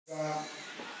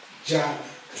jana.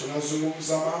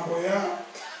 Tunazungumza mambo ya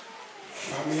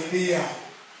familia.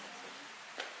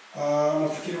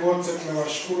 Nafikiri wote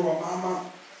tumewashukuru wa mama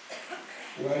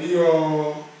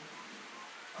walio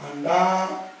andaa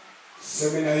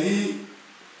semina hii.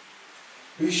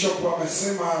 Bishop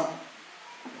amesema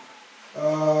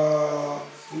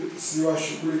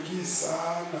siwashughulikii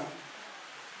sana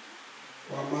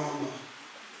wa mama.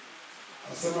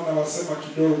 Asema na wasema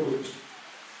kidogo tu.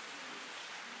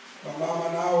 Wa mama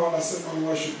nao wanasema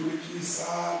niwashughulikii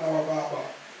sana wa baba.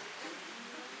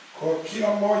 Kwa kila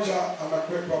mmoja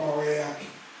anakwepa mawe yake.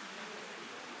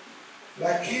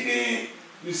 Lakini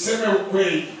niseme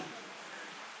ukweli.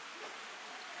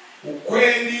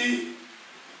 Ukweli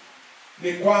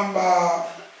ni kwamba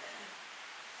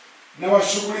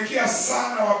nawashughulikia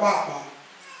sana wa baba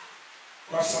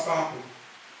kwa sababu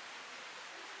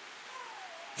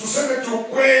tuseme tu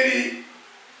ukweli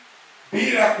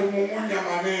bila kumumunya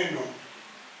maneno.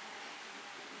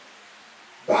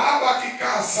 Baba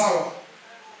kikaa sawa,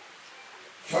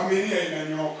 familia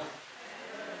inanyoka.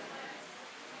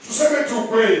 Tuseme tu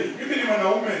ukweli, mimi ni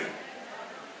mwanaume.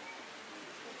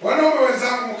 Wanaume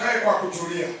wenzangu mkae kwa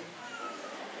kutulia.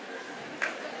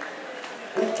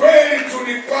 Ukweli tu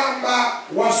ni kwamba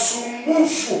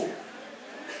wasumbufu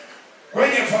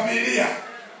kwenye familia,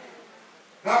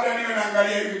 labda niwe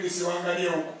naangalia hivi nisiwaangalie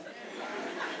huko.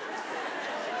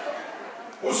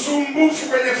 Usumbufu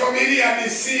kwenye familia ni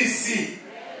sisi.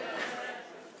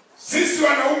 Sisi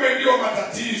wanaume ndio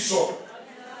matatizo.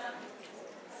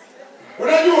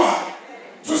 Unajua,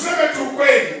 tuseme tu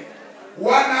ukweli,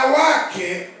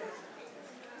 wanawake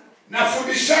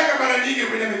nafundishaga mara nyingi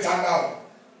kwenye mitandao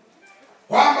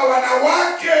kwamba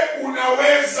wanawake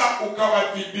unaweza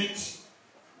ukawadhibiti.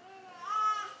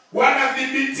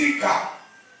 Wanadhibitika.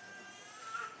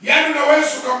 Yaani unaweza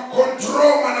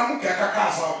ukamcontrol mwanamke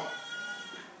akakaa sawa.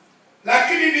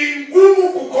 Lakini ni ngumu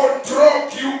kucontrol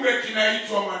kiumbe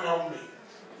kinaitwa mwanaume.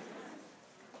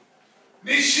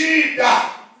 Ni shida.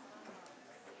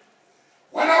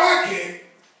 Wanawake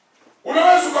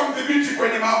unaweza ukamdhibiti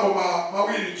kwenye mambo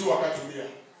mawili tu akatumia.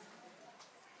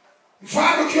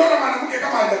 Mfano, ukiona mwanamke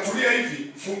kama hajatulia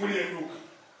hivi, mfungulie duka.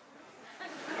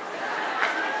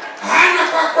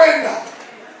 Hana kwa kwenda.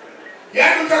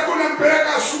 Yaani utakuwa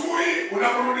unampeleka asubuhi,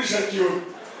 unamrudisha jioni.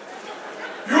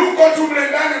 Yuko tu mle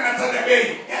ndani anataja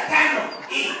bei ya 5,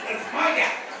 hii 1000,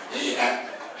 hii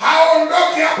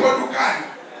haondoki hapo dukani.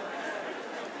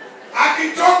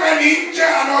 Akitoka ni nje,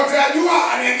 anaotea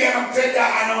jua, anaingia na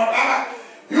mteja, anaona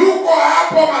yuko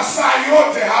hapo masaa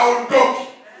yote, haondoki.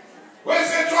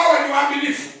 Wenzetu hawa ni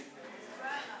waaminifu.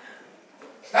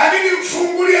 Lakini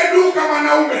mfungulie duka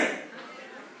mwanaume,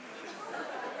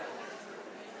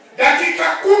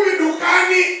 dakika 10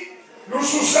 dukani,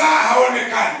 nusu saa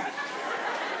haonekani.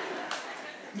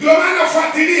 Ndio maana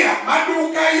fuatilia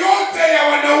maduka yote ya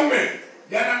wanaume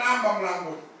yana namba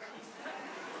mlangoni.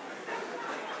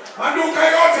 Maduka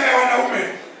yote ya wanaume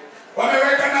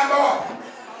wameweka namba wapi?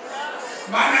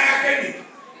 Maana yake ni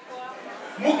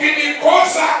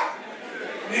mkinikosa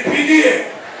nipigie.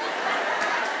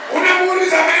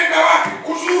 Unamuuliza ameenda wapi?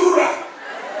 Kuzurura.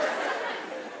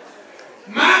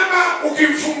 Mama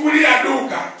ukimfungulia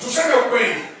duka, tuseme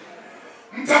ukweli,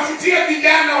 mtafutie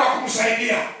vijana wa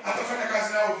kumsaidia, atafanya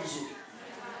kazi nao vizuri.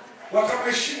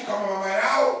 Watamheshimu kama mama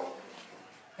yao,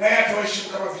 na yeye atawaheshimu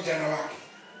kama vijana wake.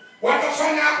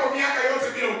 Watafanya hapo miaka yote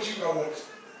bila ujinga wote.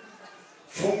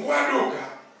 Fungua duka,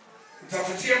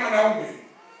 mtafutie mwanaume,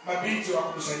 mabinti wa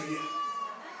kumsaidia.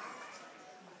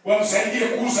 Wamsaidie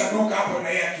kuuza duka hapo na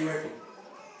yeye akiwepo.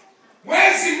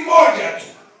 Mwezi mmoja tu,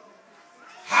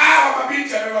 hawa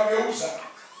mabinti amewageuza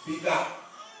bidhaa.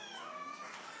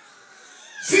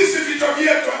 Sisi vitu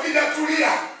vyetu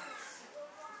havijatulia.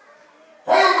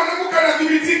 Kwa hiyo mwanamke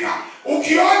anadhibitika.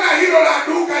 Ukiona hilo la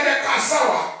duka hajakaa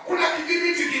sawa, kuna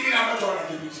kidhibiti kingine ambacho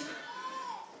anadhibitika.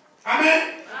 Amen.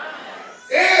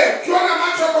 Ukiona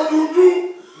macho yako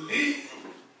dudu, ndi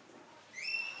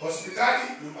hospitali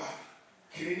nyumbani,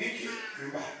 kliniki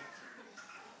nyumbani.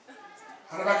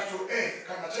 Anabaki tu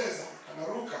kanacheza,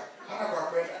 kanaruka, hana kwa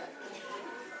kwenda.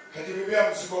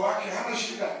 Kajibebea mzigo wake, hana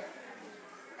shida.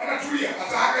 Anatulia,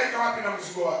 atahangaika wapi na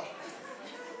mzigo wake.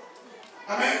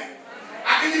 Amen.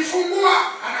 Akijifungua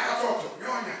ana katoto,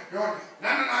 nyonya.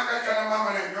 Nana anahangaika na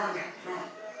mama na nyonya.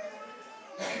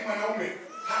 Lakini mwanaume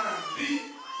hana mbii,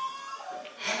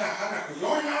 hana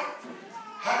kunyonya,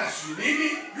 hana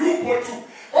swinini, yupo tu.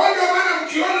 Kwa hiyo maana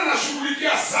mkiona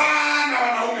nashughulikia sana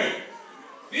wanaume,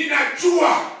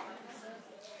 ninajua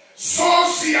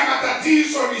sosi ya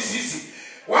matatizo ni sisi.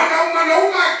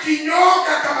 Wanaume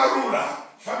akinyoka kama rula,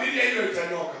 familia hiyo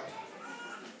itanyoka.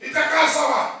 Itakaa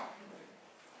sawa.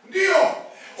 Ndio.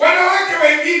 Wanaume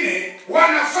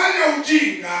wanafanya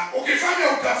ujinga, ukifanya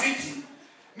utafiti,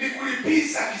 ni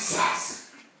kulipiza kisasi.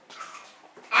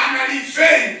 Ana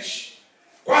revenge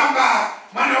kwamba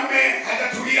mwanaume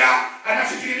hajatulia,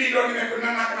 anafikiri mimi ndio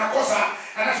nakosa,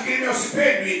 anafikiri mimi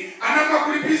usipendwi, anaamua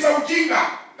kulipiza ujinga,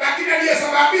 lakini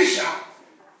aliyesababisha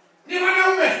ni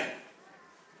mwanaume.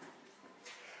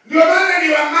 Ndio maana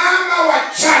ni wamama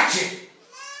wachache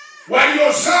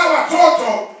waliozaa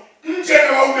watoto nje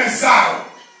na waume zao,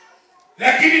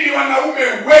 lakini ni wanaume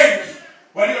wengi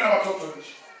walio na watoto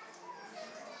nje.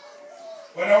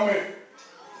 Wanaume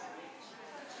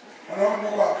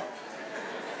ndio wapi?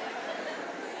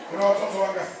 Kuna watoto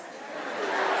wangapi?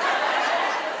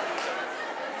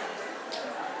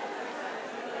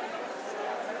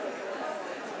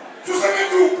 Tuseme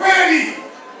tu ukweli.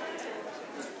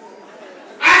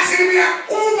 Asilimia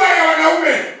kubwa ya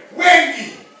wanaume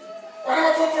wengi wana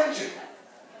watoto nje.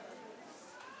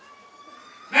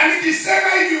 Na nikisema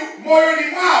hivi moyoni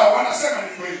mwao wanasema ni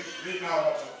kweli, mimi nao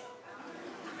watoto.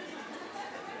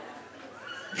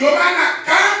 Ndio maana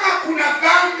kama kuna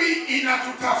dhambi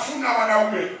inatutafuna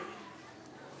wanaume,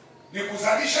 ni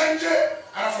kuzalisha nje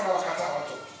alafu na wakataa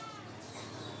watoto.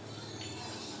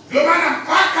 Ndio maana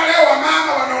mpaka leo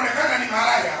wamama wanaonekana ni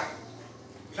malaya,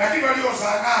 lakini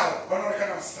waliozaa nao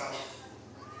wanaonekana mstaarabu.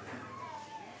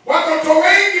 Watoto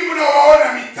wengi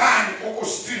mnawaona mitaani huko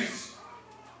street,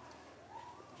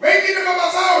 wengine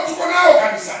baba zao tuko nao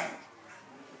kanisani,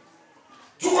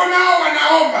 tuko nao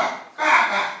wanaomba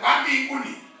Baba wa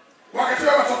mbinguni, wakati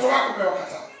wa watoto wako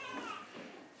umewakataa.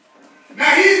 Na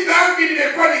hii dhambi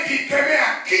nimekuwa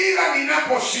nikikemea kila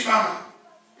ninaposimama.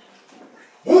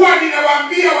 Huwa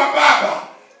ninawaambia wababa,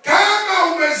 kama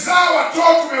umezaa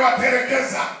watoto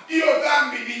umewatelekeza, hiyo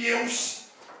dhambi ni nyeusi,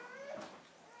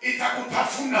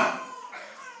 itakutafuna.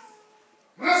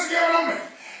 Mnasikia wanaume?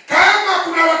 Kama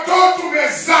kuna watoto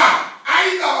umezaa,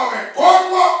 aidha wawe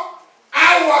Kongo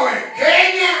au wawe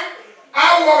Kenya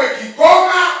au wawe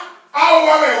Kigoma au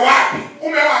wawe wapi,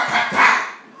 umewakataa.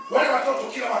 Wale watoto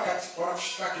kila wakati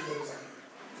wanakushtaki mbele za Mungu.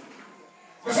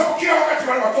 Kwa sababu kila wakati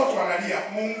wale watoto wanalia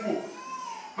Mungu.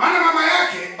 Maana mama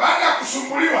yake baada ya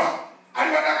kusumbuliwa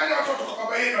aliwadanganya watoto kwa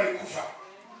baba yenu alikufa.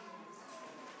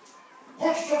 Kwa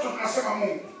watoto tunasema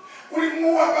Mungu,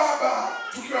 ulimuua baba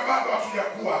tukiwa bado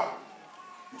hatujakuwa.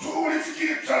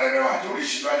 Ulifikiri tutalelewaje?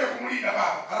 Ulishindwaje kumlinda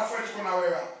baba? Alafu wewe tuko na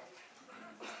wewe.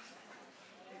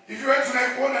 Hivi wewe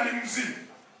tunaikuona ni mzimu.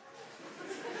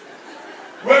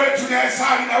 Wewe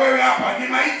tunayesali na wewe hapa ni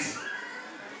maiti.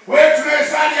 Wewe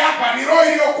tunayesali hapa ni roho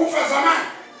iliyokufa zamani.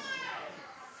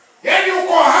 Yaani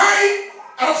uko hai,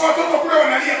 alafu watoto kule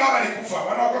wanalia baba alikufa.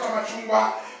 Wanaokota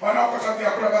machungwa, wanaokota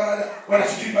vyakula barada,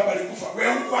 wanafikiri baba alikufa.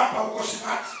 Wewe uko hapa uko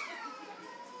simati.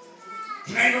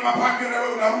 Tunaimba mapambio na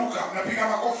wewe unaruka, unapiga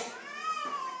makofi.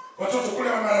 Watoto kule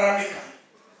wanalalamika.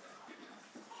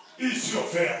 Hii sio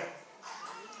fair.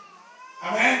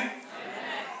 Amen.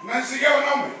 Mnasikia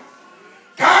wanaume?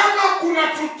 Kama kuna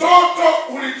tutoto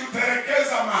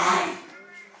ulitutelekeza mahali,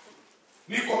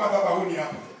 niko madhabahuni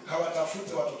hapa,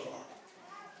 kawatafute watoto wako.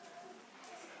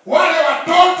 Wale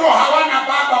watoto hawana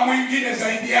baba mwingine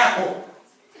zaidi yako.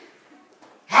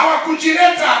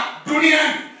 Hawakujileta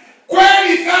duniani.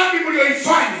 Kweli dhambi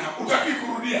mlioifanya utaki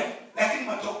kurudia, lakini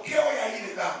matokeo ya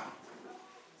ile dhambi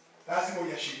lazima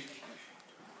uyashiriki.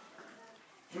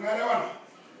 Tunaelewana?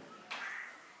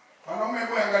 Wanaume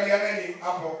hebu angalianeni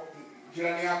hapo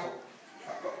jirani yako.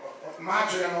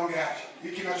 Macho yanaongeaje?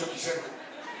 Hiki ninachokisema.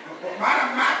 Maana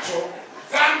macho,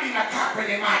 dhambi inakaa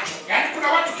kwenye macho. Yaani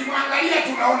kuna watu kimwangalia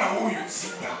tunaona huyu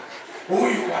sita,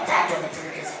 huyu watatu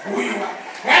anatelekeza, huyu.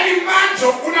 Yaani macho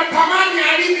unatamani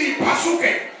ardhi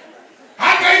ipasuke.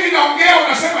 Hata hivi naongea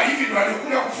unasema hivi ndio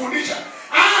alikuja kufundisha.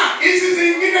 Hizi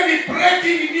zingine ni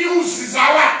breaking news za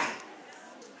watu.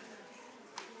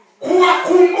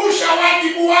 Kuwakumbusha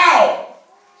wajibu wao.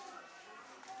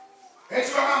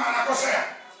 Eti mama anakosea.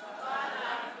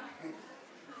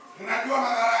 Unajua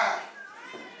madhara yake.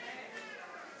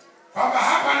 Kwamba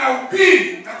hapa na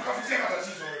upili na kutafutia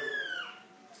matatizo wewe.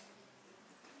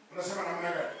 Unasema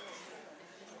namna gani?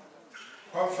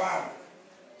 Kwa mfano,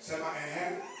 sema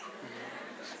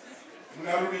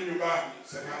mnarudi nyumbani,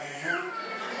 sema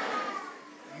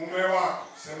mume wako,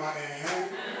 sema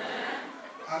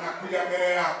anakuja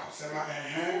mbele yako, sema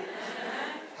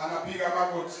anapiga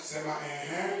magoti, sema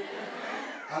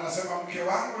anasema mke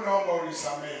wangu naomba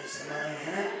unisamehe, sema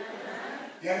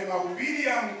Yaani mahubiri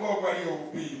ya Mgogo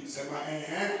aliyohubiri, sema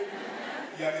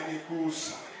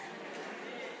yamenigusa.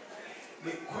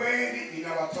 Ni kweli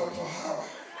nina watoto hawa.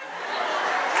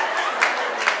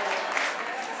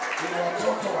 Nina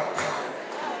watoto 5.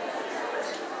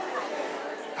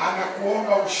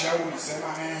 Anakuomba ushauri, sema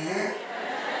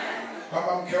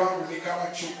kwamba mke wangu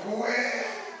nikawachukue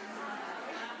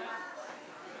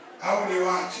au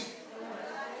niwache.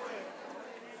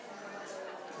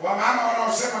 Wamama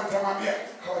wanaosema nitamwambia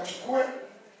kawachukue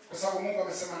kwa sababu Mungu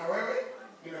amesema na wewe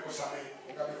nimekusamehe.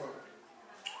 Ukabiko.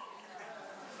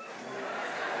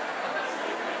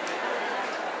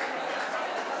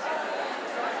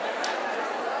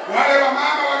 Wale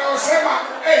wamama wanaosema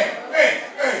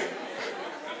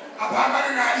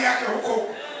apambane na hali yake huko.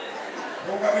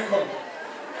 Ukabiko.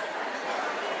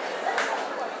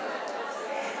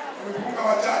 Wamepunga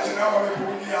wachache nao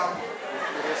wamepungia hapo.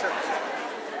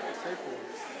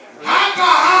 Hata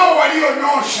hao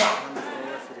walionyosha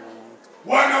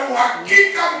wana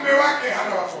uhakika mume wake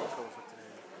hana watoto.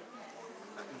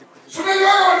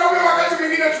 Tunajua wanaume wakati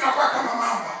mwingine tunakuwa kama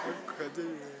mamba.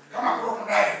 Kama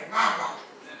crocodile, mamba.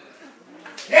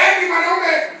 Yaani mwanaume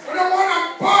unamwona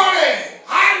mpole,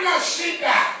 hana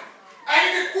shida.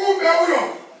 Lakini kumbe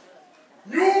huyo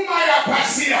nyuma ya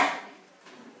pazia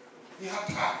ni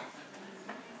hatari.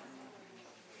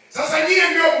 Sasa nyie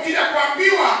ndio mkija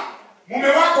kuambiwa mume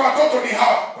wako watoto ni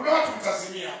hawa. Kuna watu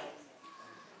mtazimia.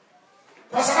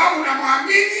 Kwa sababu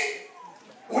unamwamini,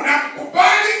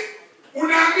 unamkubali,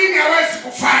 unaamini hawezi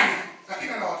kufanya,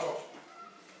 lakini ana watoto.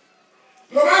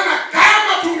 Ndio maana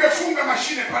kama tungefunga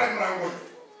mashine pale mlangoni,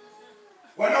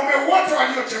 wanaume wote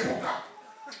waliochepuka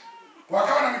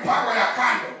wakawa na mipango ya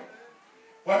kando,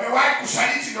 wamewahi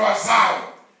kusaliti ndoa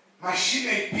zao,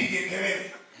 mashine ipige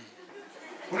kelele.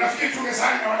 Unafikiri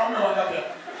tungesali na wanaume wangapi hapa?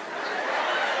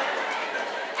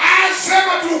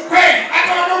 Sema tu kweli,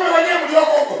 hata wanaume wenyewe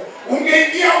mlioko huko,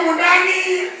 ungeingia huko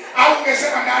ndani au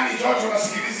ungesema ndani joto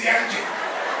nasikilizia nje?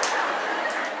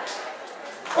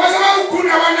 Kwa sababu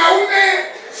kuna wanaume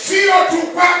sio tu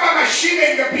kwamba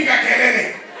mashine ingepiga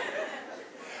kelele.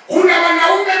 Kuna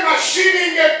wanaume mashine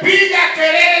ingepiga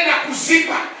kelele na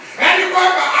kuzima. Yaani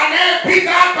kwamba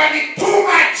anayepita hapa ni too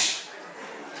much.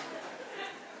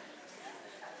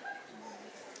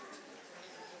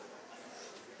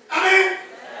 Amen.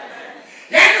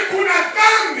 Yaani kuna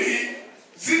dhambi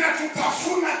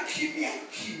zinatutafuna kimya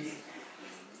kimya.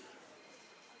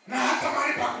 Na hata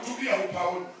mahali pa kutubia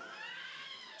upaoni.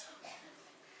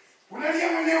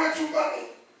 Unalia mwenyewe chumbani.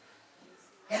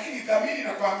 Lakini dhamiri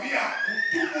nakwambia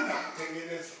kutubu na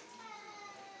kutengeneza.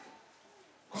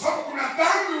 Kwa sababu kuna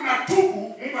dhambi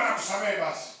unatubu, Mungu anakusamehe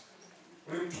basi.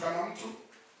 Ulimtukana mtu,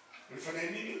 ulifanya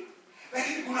nini?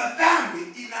 Lakini kuna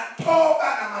dhambi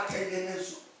inatoba na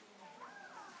matengenezo.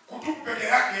 Kutubu peke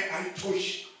yake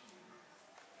haitoshi.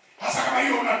 Hasa kama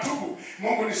hiyo unatubu,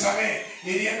 Mungu nisamehe,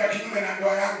 nilienda kinyume na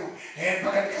ndoa yangu,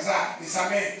 mpaka nikazaa,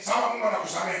 nisamehe. Sawa, Mungu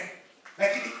anakusamehe.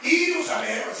 Lakini ili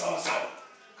usamehewe sawa sawa,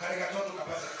 kale katoto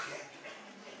kapata haki yake.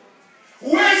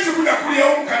 Huwezi kuja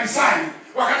kulaumu kanisani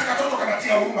wakati katoto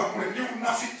kanatia huruma kule, ndio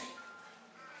unafiki.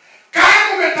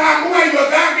 Kama umetambua hiyo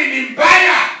dhambi ni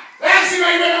mbaya,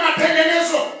 lazima iwe na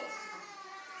matengenezo.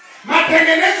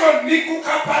 Matengenezo ni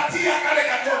kukapatia kale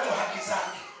katoto haki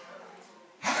zake.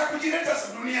 Hata kujileta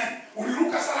duniani,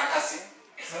 uliruka sarakasi,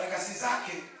 sarakasi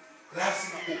zake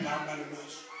lazima upambane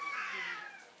nazo.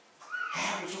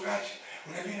 Mchungaji,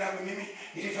 unajua na mimi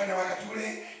nilifanya wakati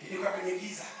ule, nilikuwa kwenye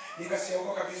giza,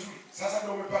 nikasiokoka vizuri. Sasa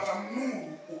ndio umepata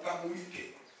nuru ukamulike.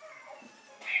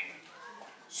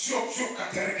 Sio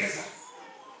katerekeza.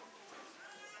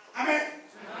 Amen.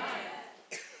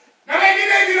 Na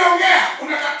wengine vinaongea,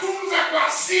 unakatunza kwa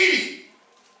asili.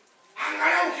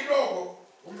 Angalau kidogo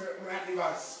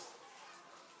umeadvance.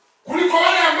 Kuliko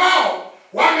wale ambao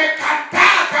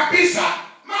wamekataa kabisa,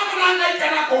 mama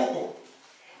anahangaika nako huko.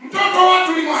 Mtoto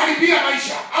watu limharibia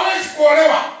maisha, hawezi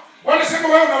kuolewa. Wanasema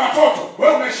wewe una watoto,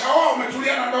 wewe umeshaoa,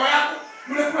 umetulia na ndoa yako,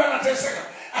 mlekula anateseka.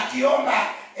 Akiomba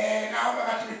naomba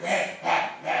watu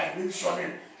mimi sio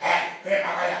mimi.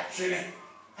 Magaya, sine.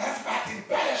 Halafu bahati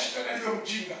mbaya shetani ndio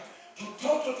mjinga.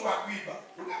 Tutoto tuakuiba.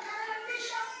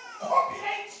 Unakaribisha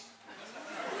copyright.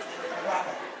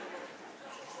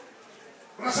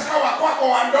 Unasaka wako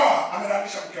wa ndoa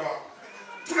amerudisha mke wako.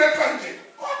 Tuletwa nje.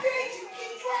 Copyright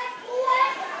kichwa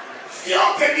pua.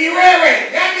 Yote ni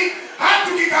wewe. Yaani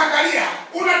hata ukikaangalia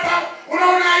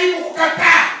unaona aibu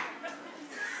kukataa.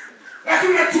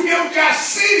 Lakini unatumia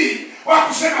ujasiri wa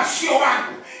kusema sio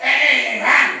wangu.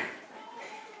 Wangu.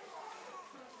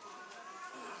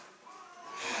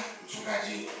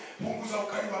 Mchungaji, punguza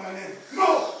ukali wa maneno.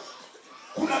 No.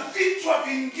 Kuna vichwa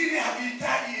vingine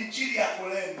havihitaji injili ya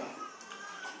kulemba.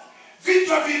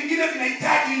 Vichwa vingine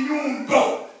vinahitaji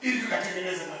nyundo ili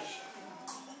vikatengeneze maisha.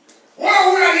 Wewe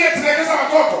huyu aliyetelekeza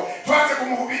watoto, tuanze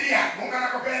kumhubiria. Mungu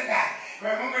anakupenda.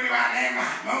 Mungu ni wa neema.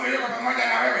 Mungu yuko pamoja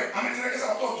na wewe. Ametelekeza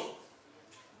watoto.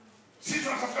 Sisi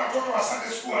tunatafuta watoto wa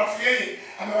Sunday school, alafu yeye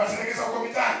amewatelekeza huko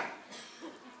mitaani.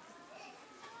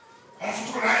 Alafu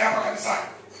tuko naye hapa kanisani.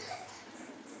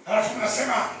 Alafu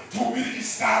tunasema tuhubiri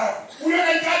kistaarabu. Huyo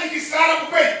anahitaji kistaarabu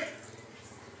kweli?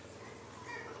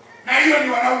 Na hiyo ni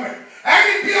wanaume.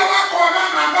 Lakini pia wako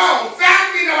wamama ambao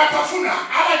dhambi na watafuna,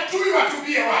 hawajui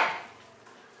watubie wapi.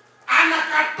 Ana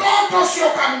katoto sio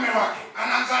kama mume wake.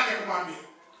 Anaanzaje kumwambia?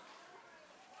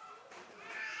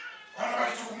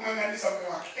 Wanabaki tu kumng'ang'aniza mume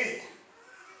wake.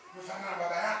 Mfano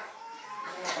baba yako.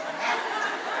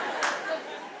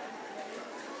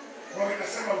 Wao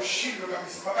inasema ushindo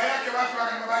kabisa. Baba yake watu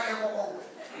wake baba yake yuko Kongo.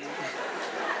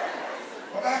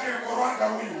 Baba yake yuko Rwanda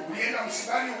huyu. Ulienda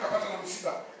msibani ukapata na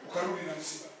msiba, ukarudi na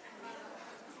msiba.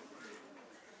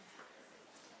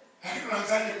 Lakini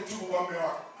unaanzaje kutubu kwa mume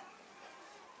wako?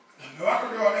 Na mume wako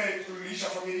ndio anayetulisha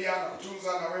familia na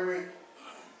kutunza, na wewe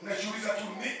unajiuliza tu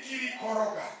nikili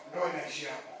koroga ndio inaishi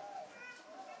hapo.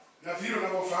 Na vile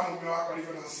unavyofahamu mume wako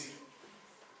alivyo na hasira.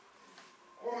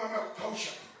 Kwa mama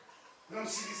kukausha.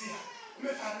 Unamsikizia.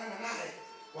 Umefanana naye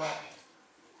wapi?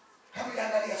 Kama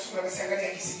unaangalia sura basi angalia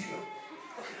kisigino.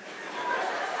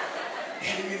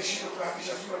 Yaani mimi nishindo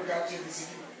kuhakikisha sura nikaachie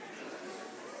kisigino.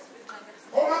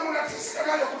 Kwa mama unateseka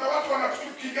nayo, kuna watu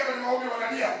wanatukiingia kwenye maombi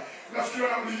wanalia. Unafikiri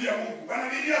wanamlilia Mungu.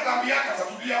 Wanalilia dhambi yake,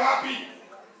 atatulia wapi?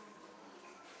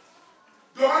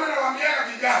 Ndio maana nawaambia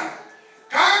vijana,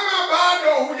 kama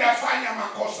bado hujafanya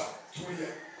makosa, tulia.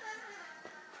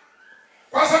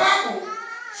 Kwa sababu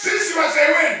sisi wazee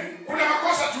wenu kuna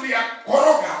makosa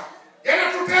tuliyakoroga,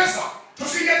 yanatutesa.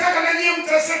 Tusingetaka na nyie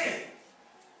mteseke.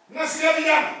 Mnasikia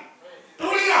vijana?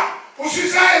 Tulia,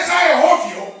 usizae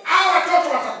hovyo au watoto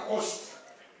watakukosa.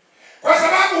 Kwa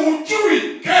sababu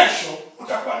hujui kesho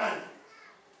utakuwa nani.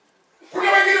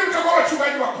 Kuna wengine mtakuwa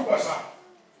wachungaji wakubwa sana.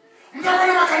 Mtakuwa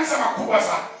na makanisa makubwa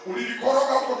sana.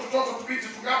 Ulilikoroga huko tutoto tupiti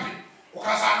tungapi?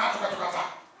 Ukazaa nato katokataa.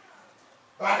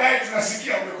 Baadaye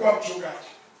tunasikia umekuwa mchungaji.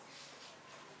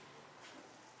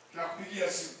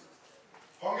 Tunakupigia simu.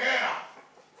 Hongera.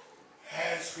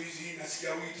 Siku hizi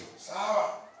nasikia wito.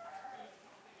 Sawa.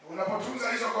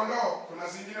 Unapotunza hizo kondoo, kuna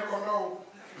zingine kondoo.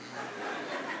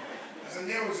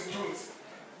 Zenyewe uzitunze.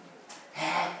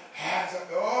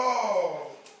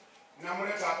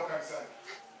 Namuleta hapo kanisani.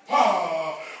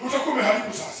 Utakuwa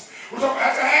umeharibu sasa.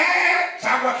 Utakuwa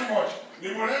chagua kimoja.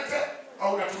 Nimulete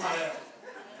au unatuma hela.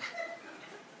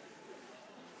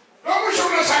 Na mwisho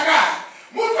unashangaa.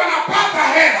 Mtu anapata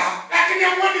hela lakini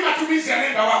hamuoni matumizi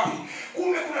yanaenda wapi.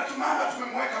 Kumbe kuna tumama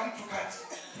tumemweka mtu kati.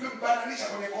 Tumembananisha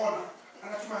kwenye kona.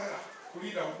 Anatuma hela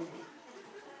kulinda huduma.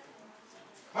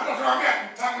 Hata tunawaambia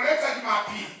mtamleta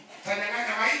Jumapili.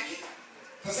 Tanyang'anya maiki.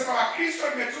 Tasema Wakristo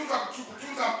nimetunza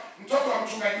kutunza mtoto wa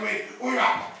mchungaji wenu. Huyu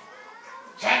hapa.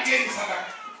 Changieni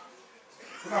sadaka.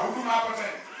 Kuna huduma hapo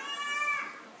tena.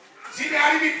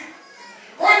 Zimeharibika.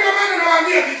 Kwa ndio maana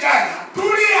nawaambia vijana,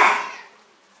 tulia.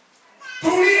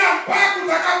 Tulia mpaka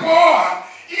utakapooa,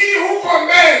 ili huko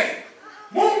mbele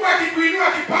Mungu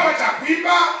akikuinua kipawa cha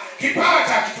kuimba, kipawa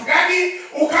cha kitu gani,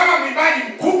 ukawa mwimbaji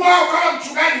mkubwa, ukawa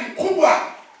mchungaji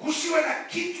mkubwa, usiwe na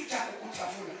kitu cha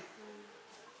kukutafuna.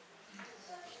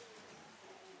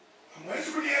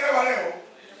 Hamwezi kunielewa leo,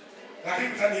 lakini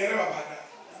mtanielewa baadaye.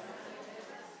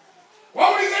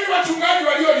 Waulizeni wachungaji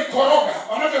waliolikoroga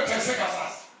wanavyoteseka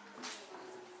sasa.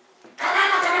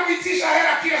 Kama kanamuitisha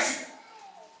hela kila siku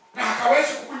na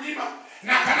hakawezi kukunyima,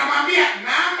 na kanamwambia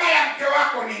namba ya mke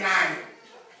wako ni nani,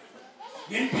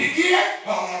 nimpigie,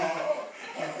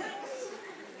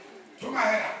 tuma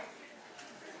hela.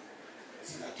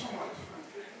 Zinatuma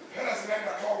hela,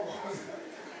 zinaenda Kongo,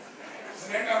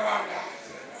 zinaenda Rwanda.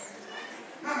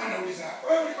 Mama anauliza,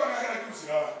 wewe ulikuwa na hela juzi?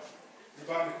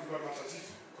 Nyumbani kulikuwa na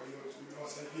matatizo, kwa hiyo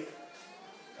nimewasaidia.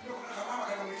 Ndio kuna mama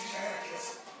kanamuitisha hela kila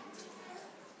siku.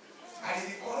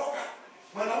 Alilikoroga.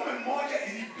 Mwanaume mmoja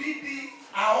ilibidi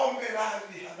aombe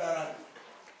radhi hadharani.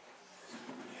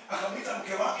 Akamwita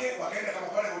mke wake, wakaenda kama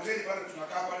pale hoteli pale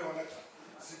tunakaa pale wanaita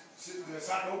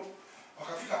sado.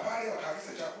 Wakafika pale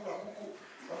wakaagiza chakula kuku.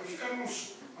 Wamefika nusu.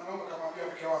 Mwanaume akamwambia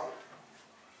mke wake,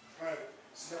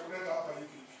 sijakuleta hapa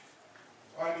hivi.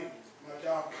 Kwani kuna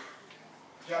jambo.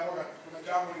 Kuna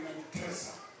jambo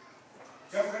linanitesa.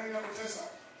 Jambo gani linakutesa?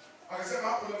 Akasema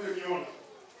hapo unavyoniona.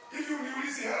 Hivi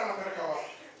uniulize hela napeleka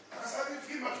wapi? Akasema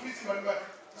hivi matumizi mbalimbali.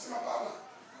 Akasema baba,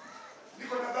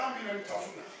 niko na dhambi na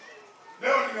nitafuna.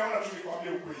 Leo nimeona tu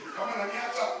nikwambie ukweli. Kama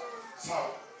unaniacha sawa.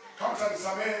 Kama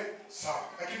utanisamehe sawa.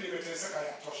 Lakini nimeteseka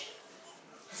ya tosha.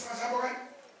 Akasema jambo gani?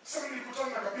 Sasa nilikutana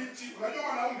na kabiti. Unajua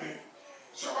wanaume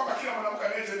sio kwamba kila mwanamke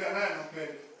anayetembea naye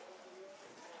anampenda.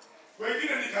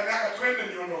 Wengine nikanyaga twende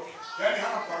niondoke. Yaani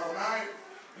hana mpango naye.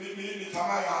 Ni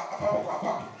tamaa ya hapa kwa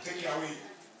hapa. Take away.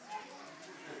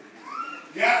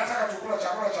 Yeye anataka tukula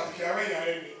chakula cha take away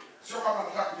aende. Sio kama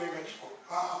nataka kujenga jiko.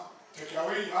 Take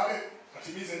away ale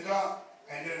atimize njaa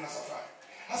aendelee na safari.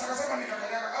 Sasa akasema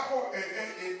nikakanyaga hapo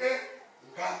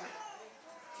ngani.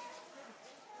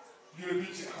 Yule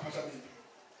binti akapata mimba.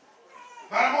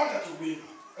 Mara moja tu mimba.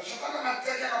 Shetani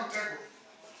anatega kama mtego.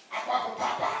 Hapo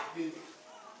papa mimba.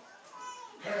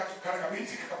 Kaka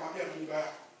binti akamwambia mimba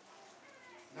yako.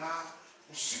 Na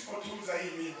usipotunza hii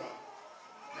mimba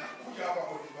na kuja hapa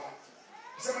kwa nyumbani.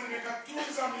 Sema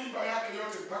nimekatunza mimba yake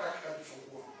yote mpaka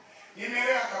kikajifungua.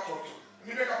 Nimelea katoto.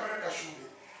 Nimekapeleka shule.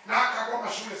 Na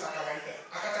akagoma shule za kawaida.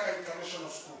 Akataka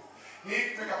international school.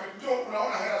 Ndio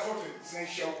unaona hela zote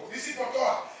zinaishia huko.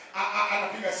 Nisipotoa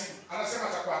anapiga simu. Anasema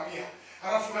atakwambia.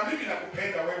 Alafu na mimi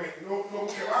nakupenda wewe. Ndio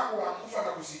mke wangu akufa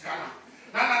na kuzikana.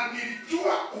 Na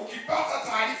nilijua ukipata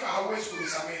taarifa hauwezi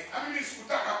kunisamehe. Na mimi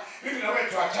sikutaka mimi na wewe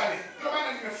tuachane. Ndio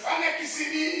maana nimefanya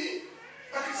kisiri.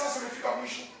 Lakini sasa nimefika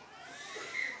mwisho.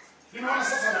 Nimeona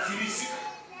sasa nafilisika.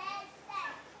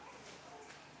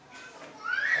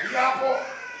 Hadi hapo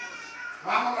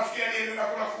mama nafikia niende na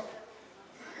kula kuku.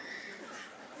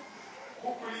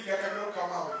 Kuku lija kageuka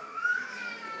mawe.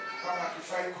 Kama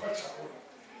akifai kwa chakula.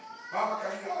 Mama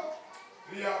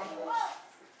kalia hapo.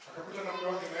 Akakuta na mume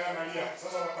wake naye analia.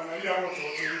 Sasa wanalia wote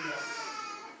hotelini.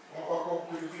 Wako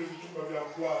kwenye vile vichumba vya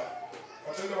mkwaa.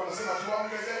 Wateja wanasema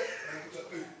tuongeze, anakuta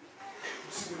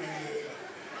usiku naendelea.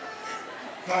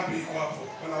 Dhambi iko hapo,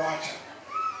 wanawacha.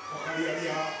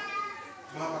 Wakalia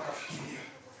mama kafikiria.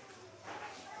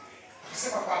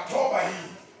 Akasema kwa toba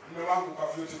hii mume wangu kwa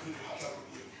vyote vile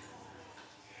hatarudia.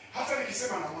 Hata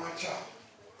nikisema namwacha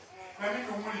na mimi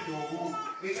umri ndio huu,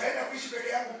 nitaenda kuishi peke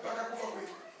yangu mpaka kufa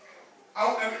kwetu.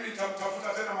 Au na mimi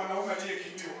nitamtafuta tena mwanaume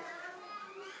aliyekimbia.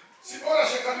 Si bora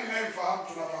shetani ninayemfahamu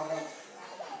tunapangana.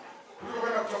 Kuliko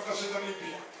kwenda kutafuta shetani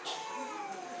pia.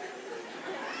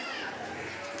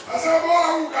 Sasa bora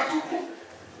huyu katuku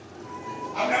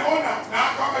ameona na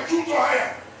kwa majuto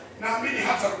haya naamini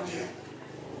hatarudia.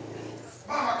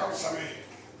 Mama kamsamehe.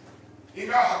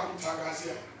 Ingawa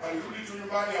hakumtangazia, alirudi tu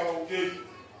nyumbani hawaongei.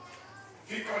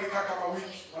 Fika walikaa kama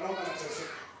wiki, wanaume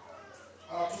anateseka.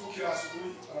 Anatubu kila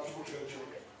asubuhi, anatubu kila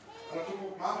jioni.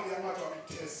 Anatubu mama ni amatu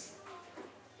amitesi.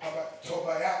 Baba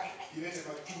toba yake ilete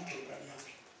majuto ndani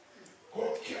yake. Kwa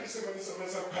kila nisema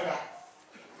kada.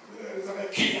 Nisema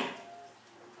kia.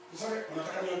 Nisema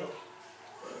unataka niondoke.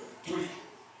 Tuli.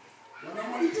 Na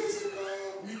mwaniteseka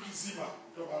wiki zima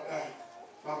ndo baadaye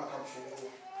mama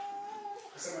kamfungua.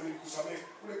 Akasema nikusamehe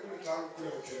kule tangu kule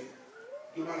hoteli.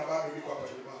 Ndio maana bado niko hapa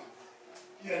nyumbani.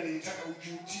 Ila nilitaka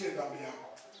ujutie dhambi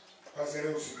yako. Kwa zile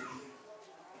usirudie.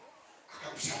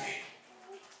 Akamsamehe.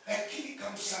 Lakini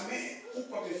kamsamehe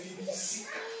huko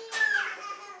amefilisika.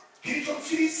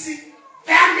 Kilichomfilisi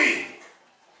dhambi.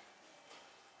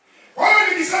 Kwa hiyo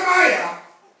nikisema haya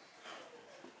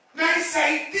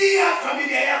naisaidia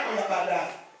familia yako ya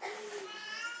baadaye.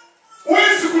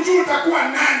 Huwezi kujua utakuwa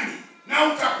nani na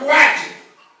utakuwaje.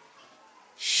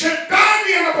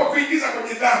 Shetani anapokuingiza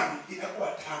kwenye dhambi inakuwa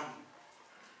tamu.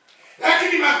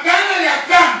 Lakini madhara ya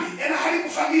dhambi yanaharibu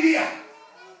familia.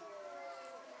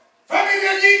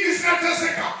 Familia nyingi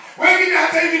zinateseka. Wengine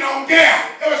hata hivi naongea.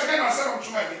 Yawezekana wasema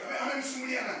mchungaji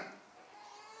amemsimulia nani?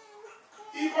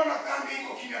 Iko na dhambi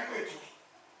iko kimya kwetu.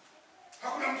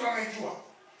 Hakuna mtu anayejua.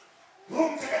 Roho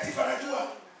Mtakatifu anajua.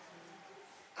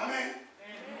 Amen.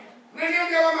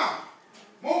 Mnaniambia mama?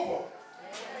 Mupo?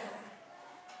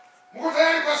 Mko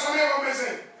tayari kuwasamehe waume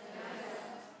zenu?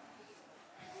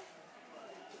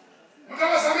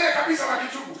 Mtawasamehe kabisa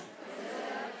wakitubu.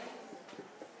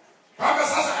 Baba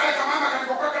sasa kale kama mama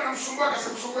kalipokuwa kanamsumbua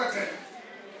akasimsumbua tena.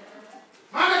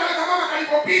 Maana kale kama mama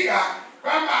kalipopiga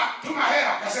kwamba tuma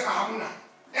hela akasema hamuna.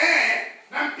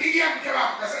 Nampigia mke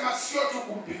wako akasema sio tu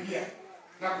kumpigia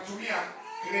na kutumia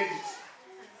credit.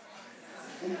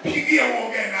 Umpigie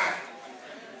uongee naye.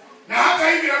 Na hata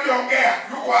hivi ninavyoongea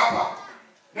yuko hapa.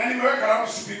 Na nimeweka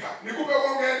loudspeaker. Nikupe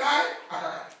uongee naye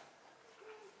akakata.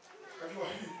 Kajua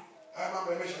hii haya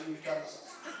mambo yameshajulikana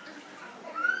sasa.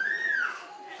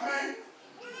 Amen.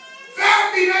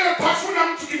 Dhambi inayotafuna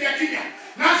mtu kimya kimya.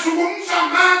 Nazungumza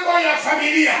mambo ya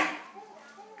familia.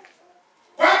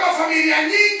 Kwamba familia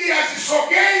nyingi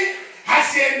hazisogei,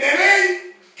 haziendelei,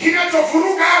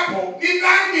 kinachovuruga hapo ni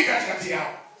dhambi katikati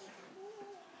yao.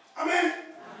 Amen.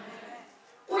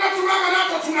 Kuna tumama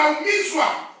napo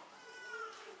tunaumizwa.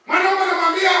 Mwanaume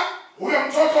anamwambia huyo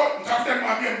mtoto nitakuja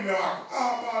nimwambie mume wako.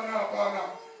 Hapana.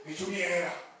 Nitumie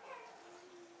hela.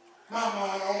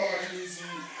 Mama anaomba matumizi.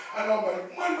 Anaomba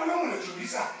mwanaume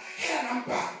anajiuliza, hela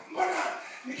nampa. Mbona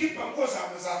nikimpa nguo za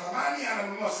thamani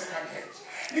ananunua second hand.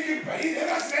 Nikimpa ile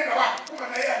hela zinaenda wapi? Kumbe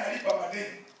na yeye analipa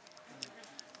madeni.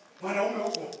 Mwanaume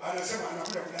huko anasema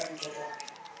anakuja kudai mtoto wake.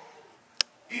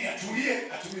 Ili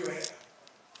utumiwe hela.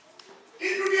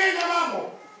 Hii dunia ina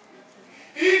mambo.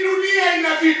 Hii dunia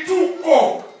ina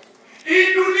vituko.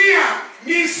 Hii dunia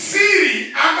ni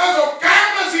siri ambazo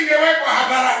kama zingewekwa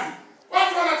hadharani,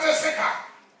 watu wanateseka.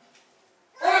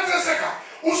 Wanateseka.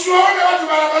 Usiwaone watu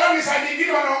barabarani saa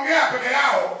nyingine wanaongea peke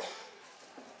yao.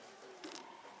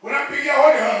 Unampigia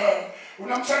hodi,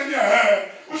 unamsalimia,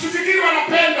 usifikiri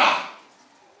wanapenda.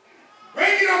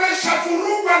 Wengine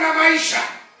wameshavurugwa na maisha.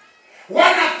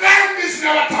 Wana dhambi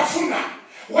zinawatafuna.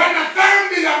 Wana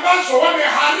dhambi ambazo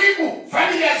wameharibu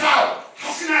familia zao.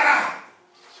 Hasina raha.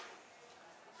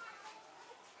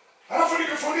 Halafu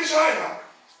nikifundisha haya,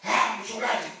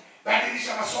 mchungaji,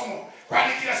 badilisha masomo.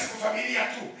 Kwani kila siku familia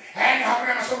tu. Yaani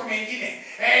hakuna masomo mengine.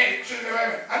 Kusema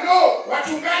wewe. Ano,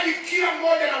 wachungaji kila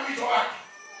mmoja na wito wake.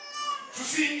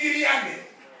 Tusiingiliane.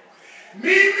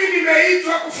 Mimi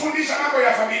nimeitwa kufundisha mambo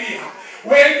ya familia.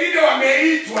 Wengine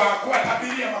wameitwa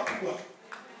kuwatabiria makubwa.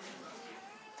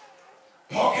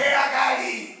 Pokea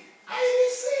gari. I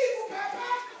receive papa.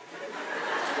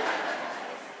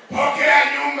 Pokea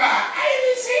nyumba. I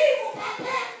receive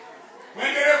papa.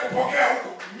 Mwendelee kupokea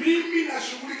huko. Mimi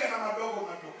nashughulika na madogo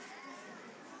madogo.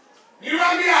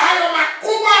 Niwaambia hayo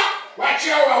makubwa,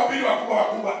 wachia wahubiri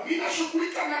wakubwa. Mimi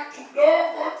nashughulika na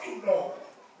tudogo.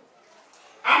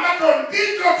 Ambapo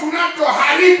ndito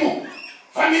tunachoharibu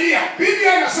familia.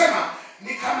 Biblia inasema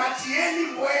nikamatieni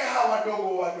mbweha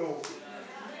wadogo.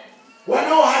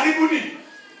 Wanaoharibu nini?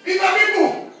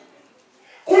 Midhabibu.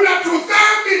 Kuna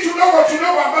tudhambi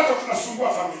tudogo ambazo tunasumbua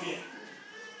familia.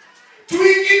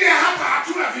 Tuingine hata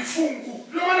hatuna vifungu.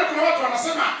 Ndio maana kuna watu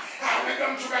wanasema, unajua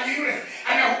mchungaji yule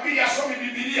anahubiri asome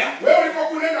Biblia. Wewe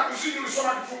ulipokuwa unaenda kuzini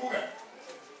ulisoma kifungu gani?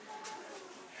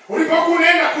 Ulipokuwa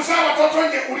unaenda kuzaa watoto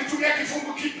nje ulitumia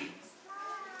kifungu kipi?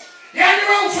 Yaani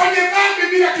wewe ufanye dhambi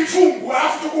bila kifungu,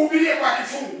 alafu tukuhubirie kwa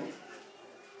kifungu.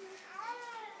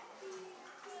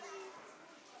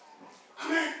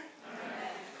 Amen.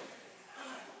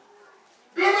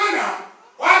 Ndio maana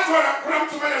watu kuna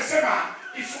mtu mmoja anasema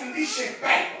ifundishe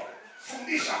Bible.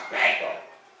 Fundisha Bible.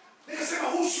 Nikasema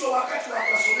huu sio wakati wa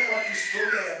kusomea watu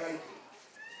historia ya Bible.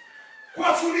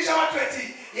 Kuwafundisha watu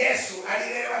eti Yesu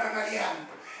alilelewa na Mariamu.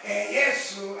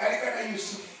 Yesu alikuwa na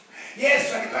Yusufu.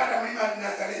 Yesu alipanda mlima wa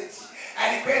Nazareti.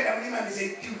 Alikwenda mlima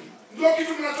Mizeituni. Ndio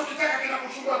kitu tunachokitaka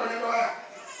kinakusumbua kwenye ndoa yako.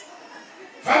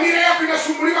 Familia yako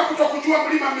inasumbuliwa kutokujua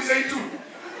mlima Mizeituni.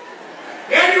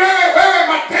 Yaani wewe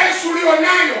mateso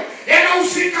ulionayo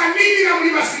yanahusika nini na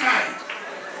mlima Sinai?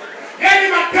 Yaani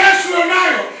mateso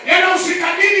ulionayo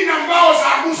yanahusika nini na mbao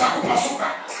za Musa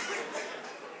kupasuka?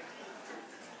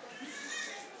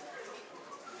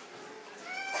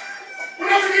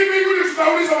 Unafikiri mbinguni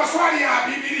tutauliza maswali ya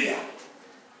Biblia?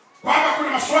 Kwamba kuna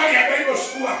maswali ya Bible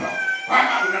school hapa.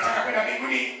 Kwamba unataka kwenda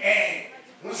mbinguni?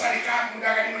 Musa alikaa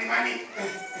muda gani mlimani?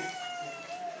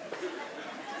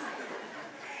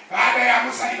 Baada ya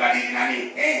Musa alibadili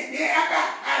nani? Hapa.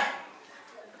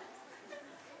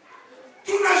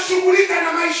 Tunashughulika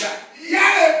na maisha.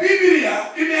 Yale Biblia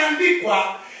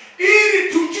imeandikwa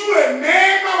ili tujue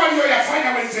mema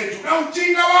walioyafanya wenzetu na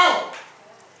ujinga wao.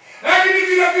 Lakini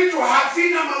vile vitu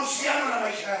havina mahusiano na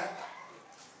maisha yako.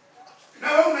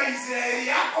 Na wewe una Israeli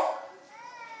yako.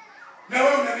 Na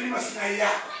wewe una mlima Sinai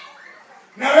yako.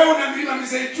 Na wewe una mlima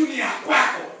Mizeituni ya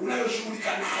kwako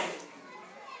unayoshughulika nayo.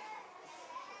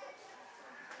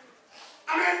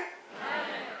 Amen.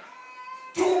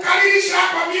 Tukalilisha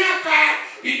hapa miaka.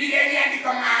 Biblia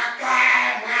iliandika mwaka.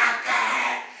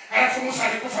 Alafu Musa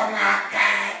alikufa mwaka.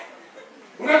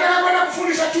 Unataka kwenda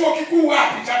kufundisha chuo kikuu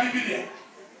wapi cha Biblia?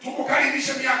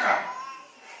 Tukukalilisha miaka.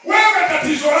 Wewe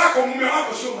tatizo lako mume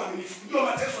wako sio mwaminifu. Ndio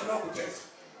mateso yanayokutesa.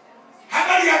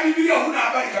 Habari ya Biblia huna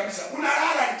habari kabisa.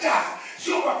 Unalala njaa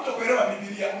sio kwa kutokuelewa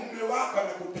Biblia. Mume wako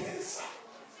anakutesa.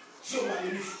 Sio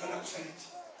mwaminifu, anakusaliti.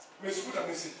 Umesikuta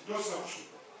message, ndio sasa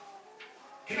kushuka.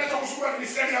 Kinachokusumbua ni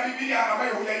mistari ya Biblia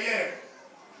ambayo hujaielewa.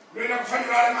 Ndio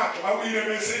inakufanya wale macho au ile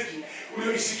message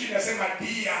uliyosikia inasema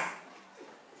dear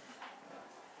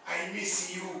I miss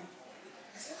you.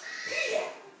 Dear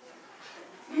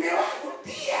mume wako,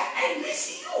 dear I miss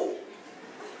you.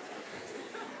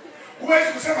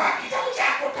 Huwezi kusema kitabu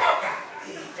chako toka.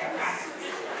 Jamani.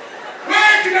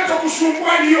 Wewe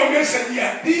kinachokusumbua ni hiyo message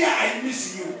ya dear I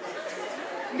miss you.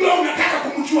 Ndio unataka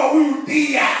kumjua huyu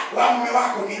dear wa mume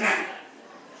wako ni nani.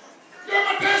 Ndio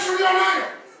mateso ulionayo.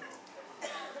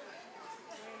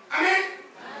 Amen.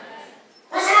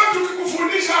 Kwa sababu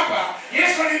tukikufundisha hapa,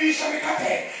 Yesu alilisha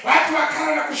mikate, watu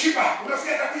wakala na kushiba.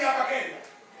 Unasikia atakuja hapa Kenya.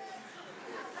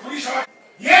 Kulisha watu.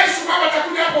 Yesu kama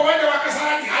atakuja hapo wende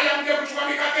wakasarani, haya mje kuchukua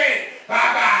mikate.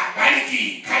 Baba,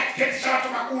 bariki, ketisha watu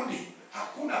makundi.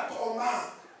 Hakuna koma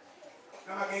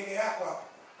na magenge yako hapa.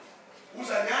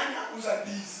 uza nyanya, uza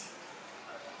ndizi.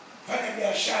 Fanya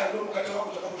biashara ndio mkate wako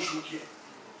utakaposhukia.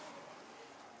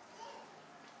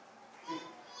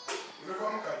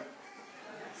 Umekuwa mkali.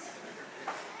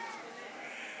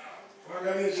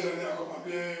 Angalia jirani yako,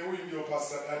 mwambie huyu ndio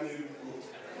Pst Daniel Mgogo.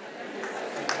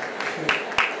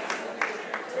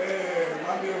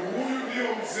 Mwambie huyu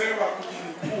ndio mzee wa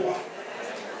kujilipua.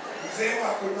 Mzee wa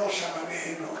kunyosha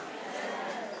maneno.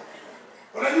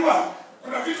 Unajua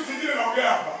kuna vitu vingine naongea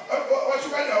hapa.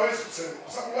 Wachungaji hawezi kusema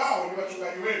kwa sababu wao ni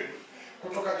wachungaji wenu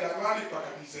kutoka Januari mpaka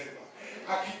Disemba.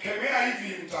 Akikemea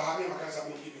hivi mtahamia makanisa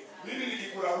mengine. Mimi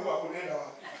nikikurarua unaenda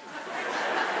wapi?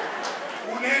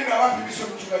 Unaenda wapi bisho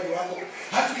mchungaji wako?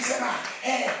 Hatukisema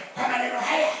kwa maneno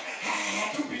haya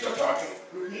hatupi chochote.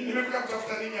 Nimekuja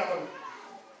kutafuta nini hapa?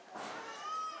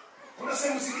 Kuna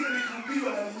sehemu zingine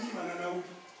nikihubiriwa na ninyima na nauli.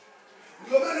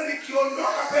 Ndio maana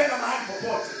nikiondoka penda mahali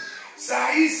popote.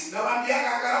 Saa hizi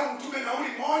nawaambiaga angalau mtume nauli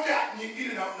moja,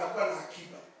 nyingine nakuwa na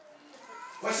akiba.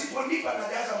 Wasiponipa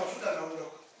najaza mafuta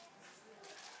naondoka.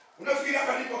 Unafikiri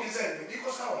hapa nipo kizembe?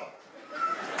 Niko sawa?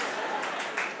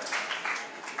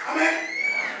 Amen.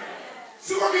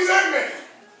 Siko kizembe.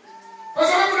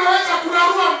 Kwa sababu naweza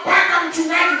kurarua mpaka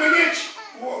mchungaji mwenyeji,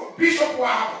 bishop wa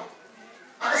hapa.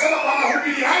 Akasema kwa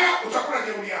mahubiri haya utakula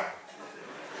jeuri yako.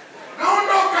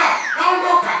 Naondoka.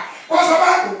 Kwa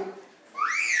sababu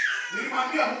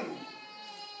nilimwambia Mungu,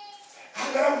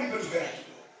 angalau nipe tu hela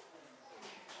kidogo.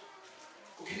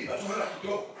 Ukinipa tu hela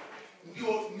kidogo,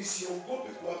 ndio nisiogope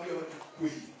kuambia watu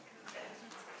kweli.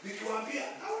 Nikiwaambia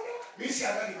naondoka, mimi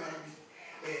siangali mara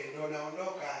mbili. Ndio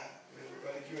naondoka,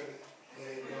 barikiwe,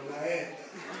 ndio naenda.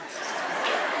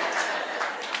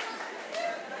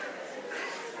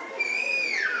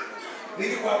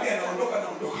 Nikiwaambia naondoka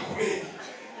kweli.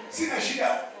 Sina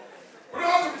shida. Kuna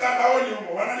watu mtandaoni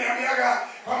huko wananiambiaga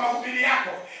kwa mahubiri yako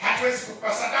hatuwezi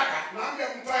kukupa sadaka. Naambia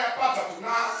mtayapata tu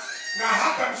na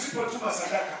hata msipotuma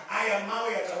sadaka, haya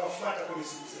mawe yatawafuata kwenye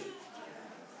siku zenu.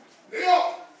 Ndio.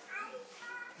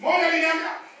 Mmoja aliniambia,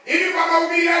 hivi kwa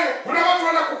mahubiri hayo kuna watu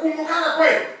wanakukumbukaga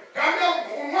kweli? Kaambia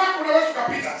mwaka unaweza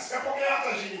kupita, sitapokea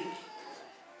hata shilingi.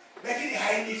 Lakini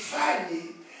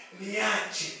hainifanyi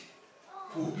niache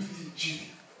kuhubiri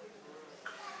Injili.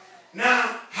 Na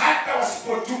hata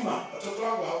wasipotuma watoto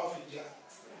wangu hawafi njaa.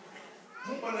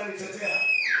 Mungu ananitetea.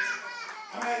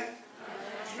 Amen.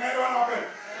 Tunaelewana wapendwa?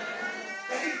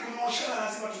 Lakini kunoshana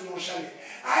lazima tunoshane.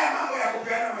 Haya mambo ya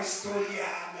kupeana mahistoria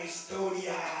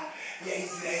ya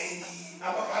Israeli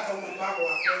ambapo hata mpango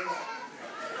wa kwenda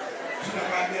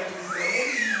tunakwambia tu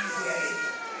Israeli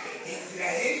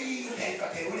taifa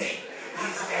teule.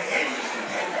 Israeli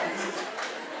taifa teule.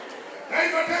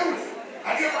 Taifa teule.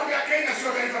 Aliyekwambia Kenya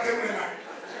sio taifa teule nani?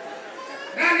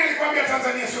 Nani alikwambia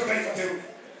Tanzania sio taifa teule?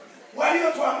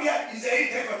 Waliotuambia Israeli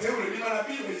taifa teule ni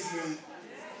manabii wa Israeli.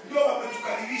 Ndio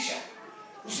wametukadirisha.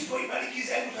 Usipoibariki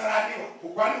Israeli utalaaniwa.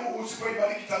 Kwani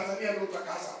usipoibariki Tanzania ndio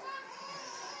utakasa.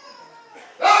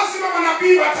 Lazima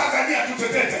manabii wa Tanzania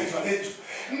tutetee taifa letu.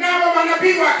 Na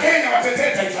manabii wa Kenya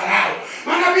watetee taifa lao.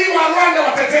 Manabii wa Rwanda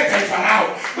watetee taifa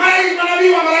lao. Manabii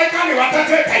wa Marekani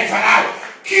watetee taifa lao.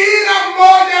 Kila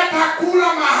mmoja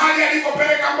atakula mahali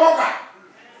alipopeleka mboga.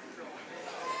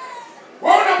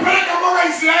 Wewe unapeleka mboga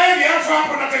Israeli, alafu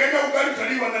hapo unategemea ugali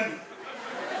utaliwa nani?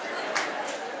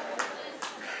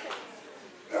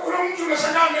 Kuna mtu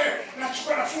unashangaa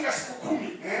nachukua nafunga siku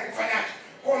 10, kufanyaje?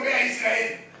 Kuombea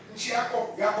Israeli. Nchi yako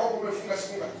umefunga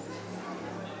siku ngapi?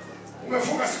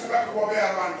 Umefunga siku ngapi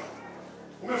kuombea Rwanda?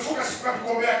 Umefunga siku ngapi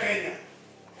kuombea Kenya?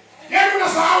 Yaani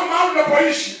unasahau mahali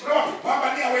unapoishi,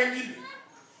 unawapambania wengine.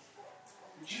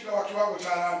 Mjinga wa kiwango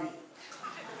cha lami.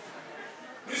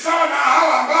 Ni sawa na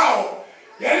hao ambao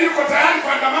yaani yuko tayari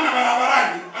kuandamana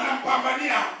barabarani,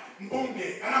 anampambania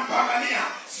mbunge, anampambania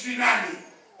sijui nani.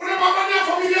 Unapambania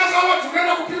familia za watu,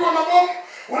 unaenda kupigwa mabomu,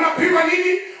 unapigwa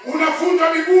nini,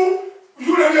 unavunjwa miguu.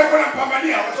 Yule aliyekuwa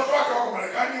anampambania watoto wake wako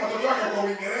Marekani, watoto wake wako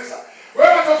Uingereza.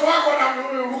 Wewe watoto wako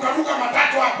wanaruka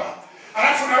matatu hapa.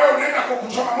 Alafu na wewe unaenda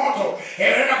kuchoma moto.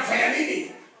 Unaenda kufanya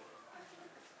nini?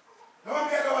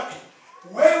 Nawaambia watu,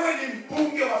 wewe ni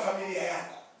mbunge wa familia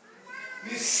yako.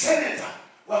 Ni senator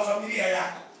wa familia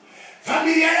yako.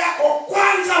 Familia yako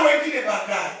kwanza, wengine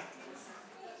baadaye.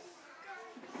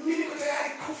 Mimi niko tayari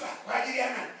kufa kwa ajili ya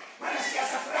nani? Maana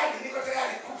siasa fulani niko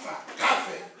tayari kufa.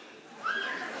 Kafe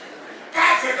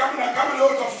kama leo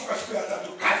utafufuka siku ya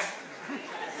 3 kafe.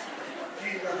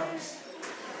 Kinga kabisa.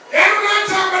 Yaani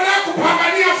unaanza baada ya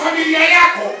kupambania familia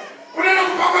yako, unaenda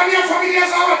kupambania familia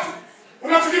za watu.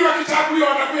 Unafikiri wakichaguliwa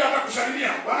watakuja hata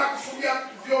kusalimia, wanakufungia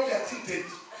vyoo vya tinted.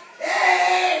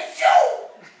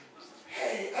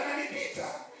 Ananipita.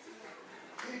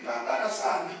 Nilipambana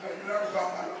sana, ndio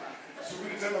kupambana.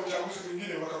 Subiri tena ukaenda uchaguzi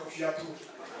mwingine wakakufia tu.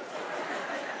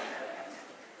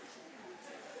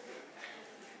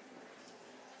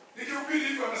 Nikihubiri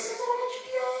hivyo wanasema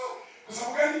wanachukia. Kwa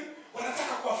sababu gani?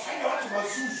 Wanataka kuwafanya watu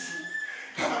mazuzu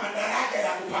kama madaraja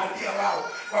ya kupandia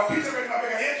wao. Wapite kwenye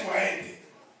mabega yetu waende.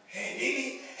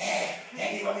 Nini?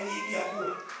 Yani wameniibia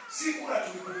kura. Si kura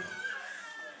tulikupa.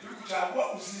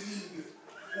 Tulikuchagua uzilinde.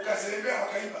 Ukazembea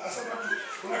wakaimba. Asa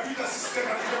unapita sisi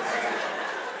tena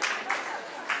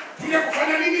tuja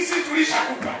kufanya nini? Si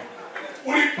tulishakupa.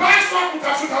 Ulipaswa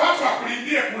kutafuta watu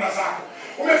wakulindie kura zako.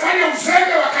 Umefanya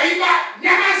uzembe wakaimba,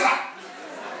 nyamaza.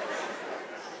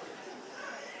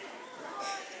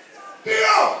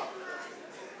 Ndio.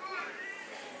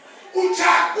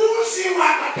 Uchaguzi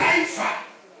wa mataifa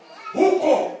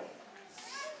huko.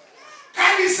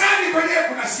 Kanisani kwenye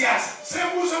kuna siasa.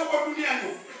 Sembuza huko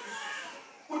duniani.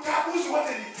 Uchaguzi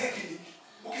wote ni technique.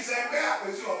 Ukizembea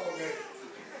wenzio wako mbele.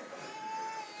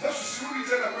 Sasa usirudi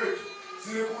tena kwetu.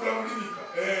 Zile kula mlinipa.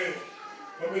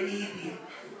 Wameniibia.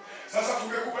 Sasa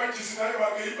tungekupa nchi scenario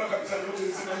wangeiba kabisa yote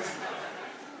nzima.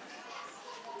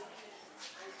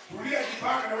 Tulia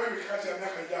jipanga na wewe kati ya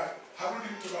miaka ijayo. Harudi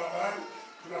mtu barabarani,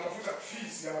 tunatafuta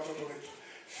fees ya watoto wetu.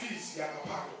 Fees ya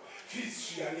mapango.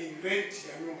 Fees ya nini? Rent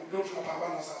ya nyumba. Ndio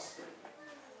tunapambana sasa.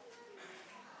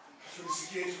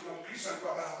 Tulisikia hizo kuna Mkristo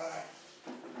alikuwa barabarani.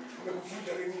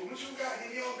 Umekuvunja miguu. Mchungaji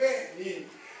niombe nini?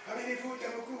 Amenivunja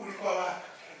mguu ulikuwa wapi?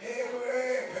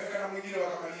 Peleka na mwingine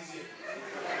wakamalizie.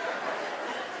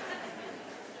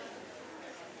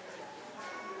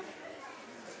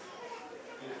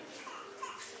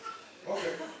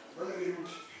 Okay, ngoja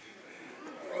nirudi.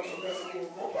 Watu wameanza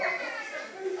kuogopa.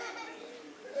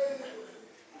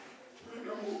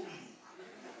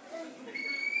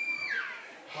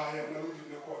 Haya, narudi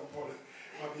nakuwa mpole.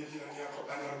 Mwambie jirani yako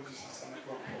anarudi sasa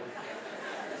nakuwa mpole.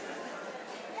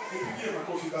 Nipigie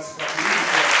makofi basi kwa hili.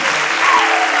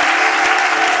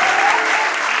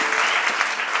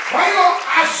 Kwa hiyo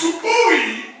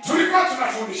asubuhi tulikuwa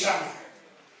tunafundishana.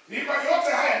 Nilikuwa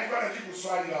yote haya nilikuwa najibu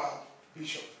swali la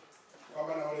Bishop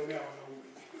kwamba nawalemea wanaume.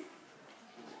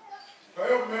 Kwa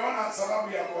hiyo mmeona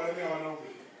sababu ya kuwalemea wanaume.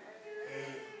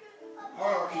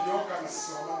 Hawa wakinyoka na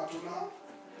sisi wamama tunanyoka.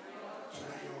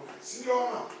 Si ndio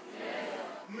mama?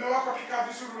 Mume wako kikaa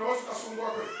vizuri unaweza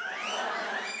kusumbua kweli?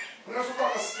 Unaweza kuwa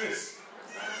na stress.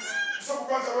 Kwa sababu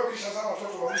kwanza wewe ukishazaa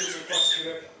watoto wawili umekuwa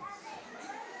skeleton.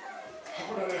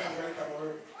 Hakuna anayehangaika na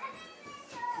wewe.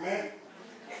 Amen.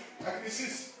 Lakini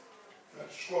sisi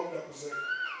tunachukua muda kuzaa.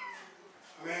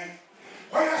 Amen.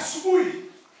 Kwa hiyo asubuhi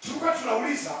tulikuwa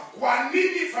tunauliza kwa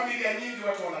nini familia nyingi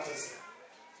watu wanateseka?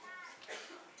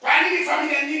 Kwa nini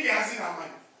familia nyingi hazina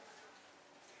amani?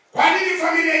 Kwa nini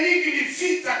familia nyingi ni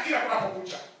vita kila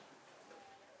kunapokucha?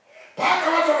 Mpaka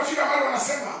watu wanafika mahali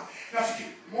wanasema, nafikiri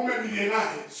mume niliye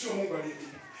naye sio Mungu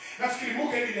aliyenipa. Nafikiri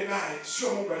mke niliye naye sio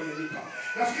Mungu aliyenipa.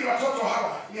 Nafikiri watoto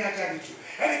hawa ni ajali tu.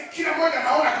 Yaani kila mmoja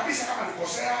anaona kabisa kama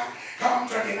nikosea, kama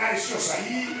mtu aliye naye sio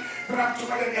sahihi. Kuna mtu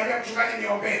mmoja niambia mchungaji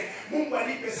niombe, Mungu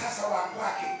anipe sasa wa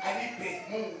kwake, anipe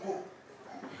Mungu.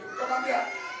 Nikamwambia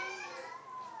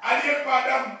aliyempa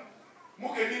Adamu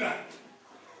mke ni nani?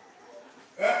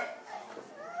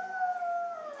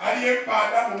 Aliyempa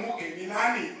Adamu mke ni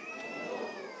nani?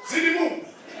 Si ni Mungu.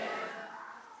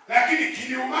 Lakini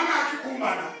kiliumana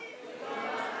akikuumana.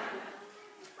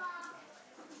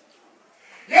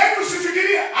 Yeye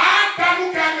usifikirie hata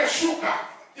mke angeshuka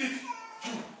hivi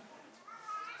juu.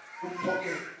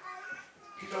 Umpokee.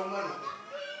 Kitaumana.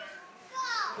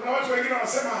 Kuna watu wengine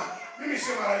wanasema mimi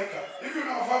sio malaika. Hivi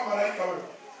unawafahamu malaika wewe?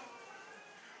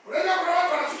 Unajua kuna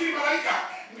watu wanafikiri malaika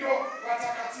ndio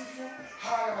watakatifu,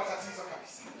 hawana matatizo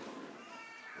kabisa.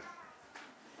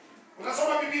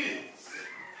 Unasoma Biblia?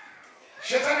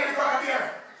 Shetani alikuwa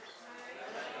kabila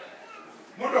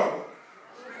mdogo.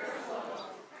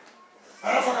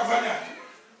 Alafu akafanya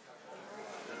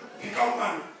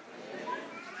kikaumana.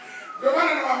 Ndio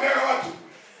maana nawaambia watu,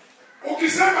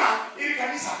 ukisema ili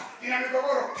kanisa lina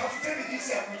migogoro, tafuteni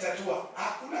jinsi ya kuitatua.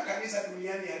 Hakuna kanisa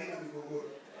duniani halina migogoro.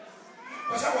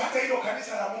 Kwa sababu hata hilo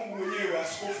kanisa la Mungu mwenyewe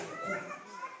askofu mkuu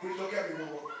kulitokea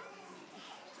migogoro.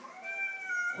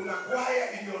 Kuna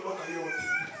kwaya iliondoka yote.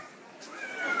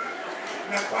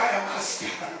 Na kwaya master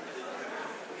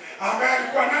ambaye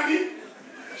alikuwa nani?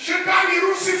 Shetani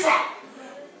Lucifer.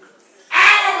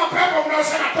 Hawa mapepo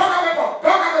mnaosema toka pepo,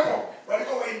 toka pepo,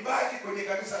 walikuwa waimbaji kwenye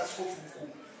kanisa la askofu mkuu.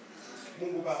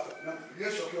 Mungu Baba na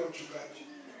Yesu akiwa mchungaji.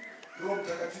 Roho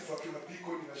Mtakatifu akiwa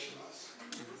bikoni na shemasi.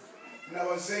 Na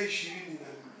wazee 24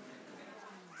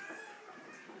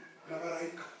 na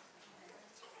malaika.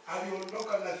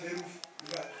 Aliondoka na therufu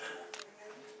ngapi?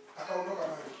 Akaondoka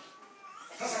nani?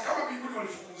 Sasa kama mbinguni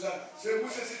walifukuzana,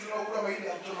 sisi tunaokula mahindi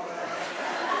ya kuchoma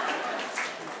barabara.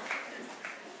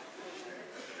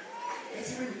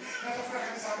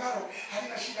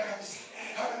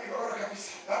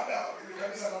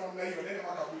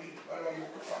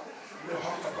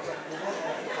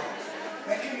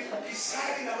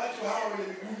 Alafu hawa wenye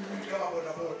miguu kama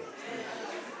boda boda.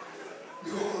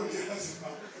 Migogoro ni lazima.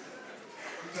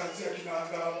 Mtaanzia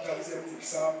kinanda, mtaanzia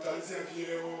miksa, mtaanzia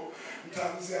vyeo,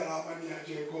 mtaanzia ramani ya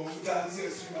jengo, mtaanzia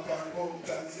mapango,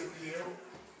 mtaanzia vyeo.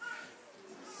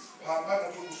 Pambana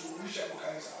tu kusuluhisha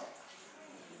mkae sawa.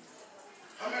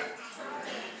 Amen.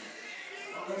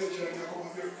 Angalia jirani yako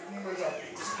mwambie mweza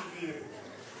usikimbie.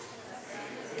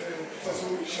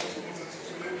 Tutasuluhisha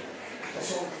tatizo letu.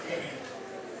 Tutasonga mbele.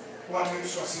 Bwana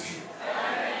Yesu asifiwe.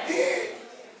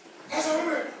 Sasa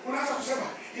wewe unaanza kusema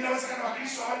inawezekana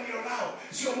Wakristo hao ndio nao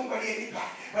sio Mungu aliyenipa,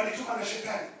 walituma na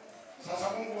shetani. Sasa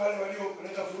Mungu wale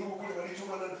walioleta vurugu kule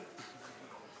walituma nani?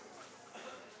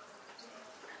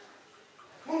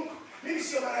 Mungu. Mimi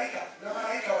sio malaika, na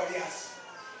malaika waliasi.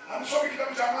 Amshomi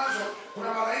kitabu cha Mwanzo,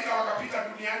 kuna malaika wakapita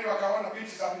duniani wakaona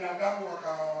binti za binadamu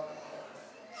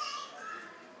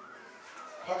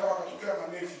wakatokea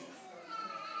manevi.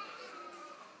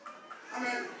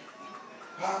 Amen.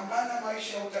 Pambana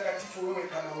maisha ya utakatifu wewe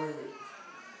kama wewe.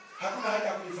 Hakuna haja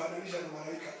ya kujifananisha na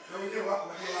malaika. Na wenyewe wako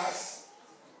waliasi.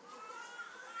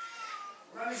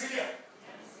 Unanisikia?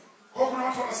 Kwa kuna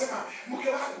watu wanasema mke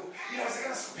wangu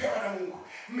inawezekana sikupewa na Mungu.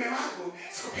 Mume wangu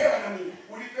sikupewa na Mungu.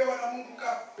 Ulipewa na Mungu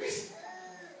kabisa.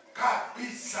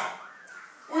 Kabisa.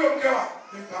 Huyo mke wako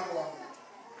ni mpango wa Mungu.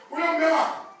 Huyo mume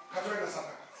wako katoe na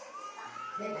sadaka.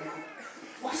 Mungu alikupa.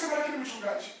 Ukisema lakini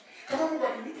mchungaji, kama Mungu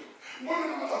alinipa, mbona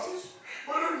na matatizo?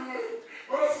 Mbona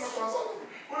tunakwazana?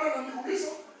 Mbona nanigumiza?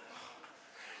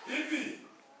 Hivi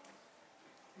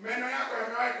meno yako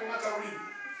yamewahi kung'ata ulimi?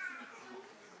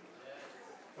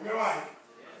 Umewahi?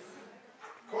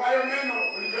 Kwa hiyo meno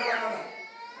ulipewa na nani?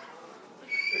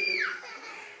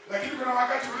 Lakini kuna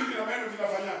wakati ulimi na meno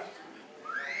vinafanyaje?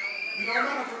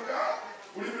 Vinaonana tukaa,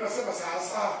 ulimi unasema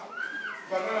sasa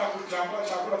badala ya kuchambua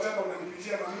chakula tena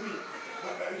unanipitia na mimi.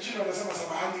 Nchini wanasema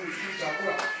samahani nifikiri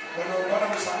chakula.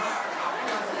 Wanaombana msamaha.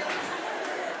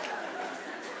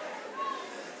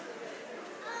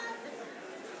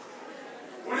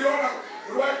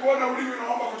 Uliwahi kuona ulimi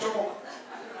unaomba kuchomoka?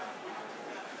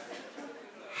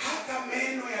 Hata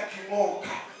meno yakimoka,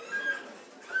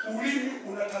 ulimi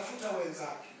unatafuta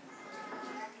wenzake.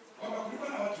 Kwamba kulikuwa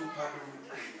na watu upande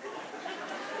huu.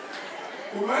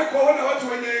 Umewahi kuona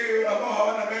watu wenye ambao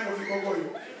hawana meno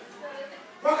vigogoyo?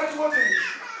 Wakati wote ni.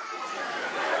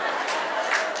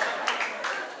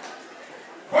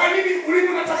 Kwa nini ulimi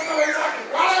unatafuta wenzake?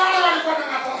 Wale walikuwa na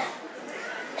ng'ata.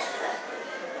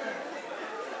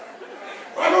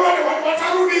 Wale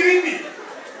watarudi lini?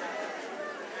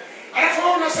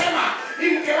 Alafu unasema ni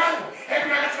mke wangu,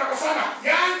 kuna wakati tunakosana.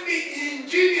 Yaani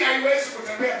injili haiwezi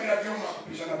kutembea bila vyuma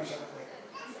kupishana kweli.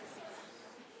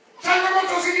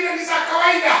 Changamoto zingine ni za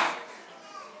kawaida.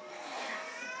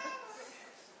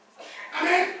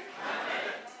 Amen.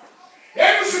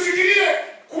 Hebu usifikirie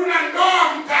kuna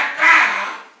ndoa mtakaa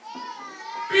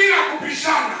bila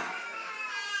kupishana.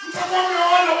 Mtakuwa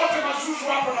mmeona wote mazuzu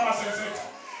hapo na masezeta.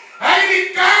 Haini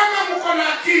kama mko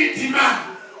na akili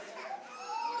timamu.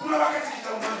 Kuna wakati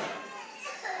kitaumana.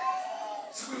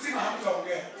 Siku nzima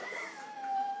hamtaongea.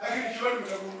 Lakini jioni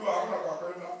mtagundua hakuna kwa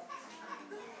kwenda.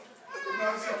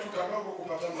 Unaanzia tu kadogo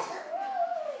kupatana.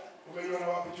 Umeiona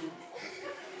wapi tu?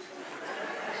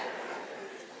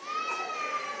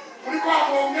 Ulikuwa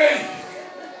muongei.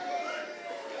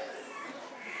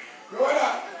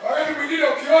 Unaona, wakati mwingine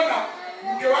ukiona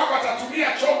mke wako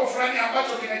atatumia chombo fulani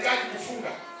ambacho kinahitaji kufunga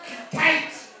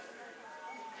tight.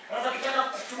 Alafu akitaka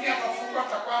kutumia mafungo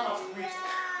atakwama tukuita.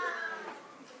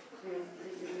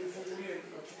 Nifungulie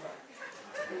kichwa.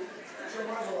 Sio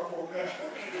mwanzo wa kuongea.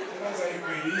 Unaanza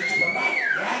hivi hivi bana.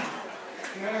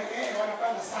 Yaani,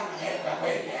 wanapanda sana kwa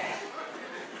kweli.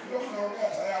 Ndio tunaongea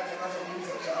tayari tunaanza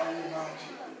kuuliza chai maji.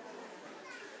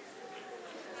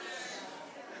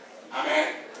 Amen.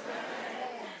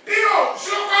 Ndio,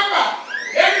 sio kwamba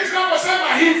yaani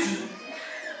tunaposema hivi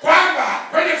kwamba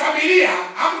kwenye familia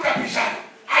hamtapishana.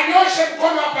 Anyoshe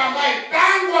mkono hapa ambaye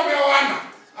tangu wameoana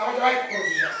hawajawahi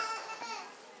kukorofishana.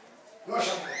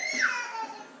 Nyosha mkono.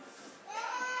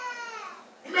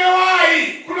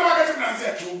 Mmewahi. Kuna wakati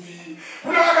mnaanzia chumvi,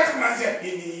 kuna wakati mnaanzia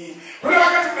nini, kuna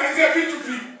wakati mnaanzia vitu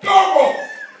vidogo.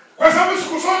 Kwa sababu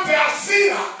siku zote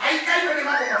hasira haikai kwenye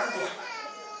mambo makubwa.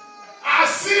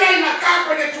 Hasira inakaa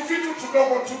kwenye vitu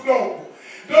tudogo.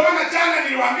 Ndio maana jana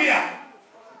niliwaambia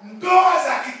ndoa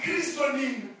za Kikristo ni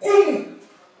ngumu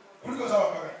kuliko za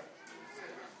wapagani.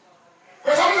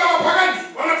 Kwa sababu za wapagani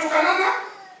wanatukanana,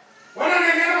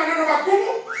 wananenea maneno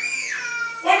magumu,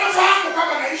 wanafahamu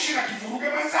kama naishi na kivuruge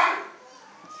mwenzangu.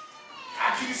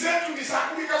 Akili zetu ni saa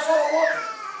 10 kasoro wote.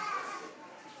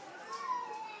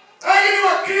 Lakini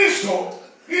Wakristo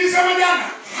nilisema jana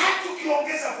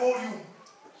hatukiongeza volume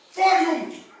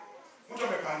Mtu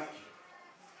amepaniki.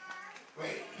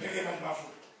 Wewe, peke maji mafu.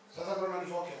 Sasa ndio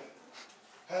unanifokea.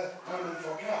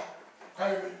 Unanifokea. Kwa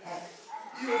hiyo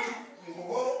tu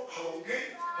mgogoro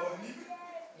haongei, hawanipi.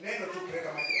 Neno tu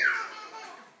peleka maji.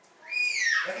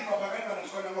 Lakini wapagani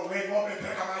wanachukua nao wewe ng'ombe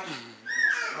peleka maji.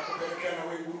 Na kupelekea na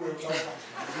wewe nguruwe utaona.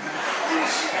 Huna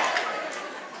shida.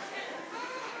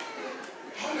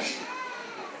 Huna shida.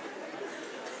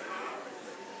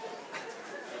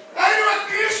 Lakini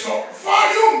Wakristo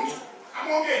volume tu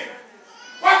ameongea.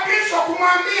 Wakristo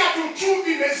kumwambia tu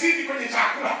chumvi imezidi kwenye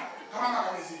chakula kama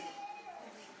mama mezidi.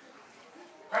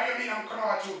 Kwa hiyo mimi na mkono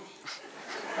wa chumvi.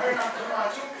 Kwa hiyo na mkono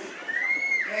wa chumvi.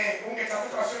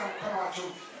 Ungetafuta wasio na mkono wa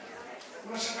chumvi.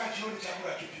 Unashangaa jioni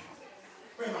chakula kipi?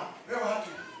 Wewe mama, wewe hatu.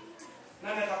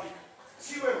 Nani atapika?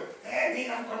 Si wewe. Mimi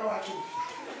na mkono wa chumvi.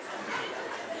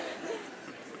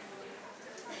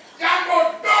 Jambo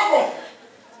dogo.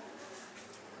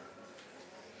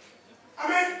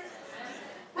 Amen.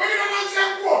 Wewe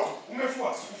unamwambia nguo tu,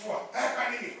 umefua, sikufua. Kwa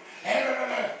nini?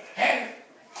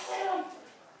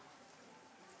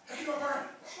 Lakini wapagani.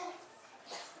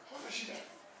 Hawana shida.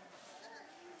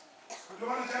 Ndio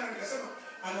maana jana nikasema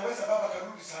anaweza baba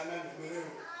karudi saa 8 leo.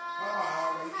 Mama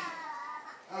haangaiki.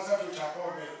 Sasa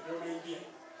tutapombe ndio unaingia.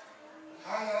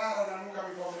 Haya lala unanuka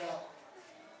mipombe yako.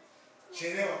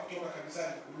 Chelewa kutoka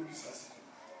kanisani kurudi saa 6.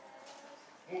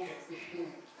 Mke.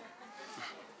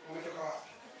 Umetoka wapi?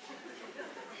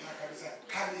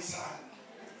 Na kanisani.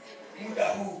 Muda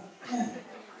huu.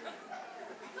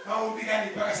 Maombi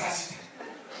gani mpaka saa 6?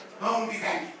 Maombi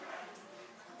gani?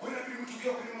 Kuna bibi mtu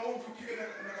kio kwenye maombi kupiga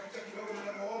na kapita kidogo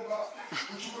na maomba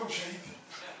uchukue ushahidi.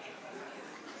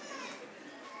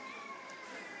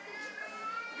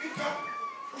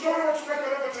 Unaona watu wengi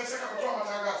wanapoteseka kutoa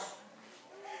matangazo.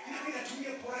 Inabidi atumie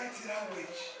polite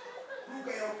language.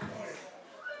 Lugha ya upole.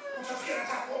 Utafikia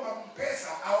nataka kuomba pesa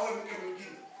au mke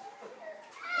mwingine.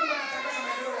 Kuna matangazo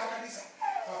maendeleo ya kanisa.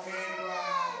 Wapendwa,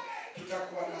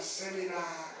 tutakuwa na semina.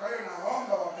 Kwa hiyo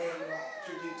naomba wapendwa,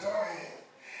 tujitoe.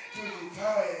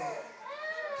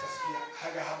 Utasikia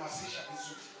hajahamasisha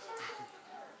vizuri.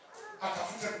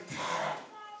 Atafute mtaalamu.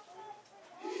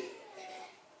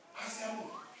 Kazi ya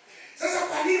Mungu. Sasa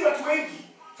kwa nini watu wengi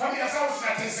familia zao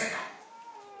zinateseka?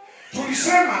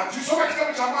 Tulisema tusome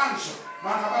kitabu cha Mwanzo,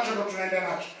 maana ambacho ndo tunaenda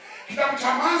nacho. Kitabu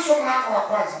cha Mwanzo mlango wa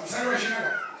kwanza, mstari wa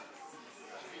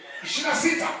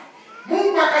 26.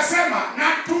 Mungu akasema,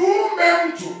 na tuumbe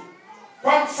mtu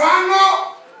kwa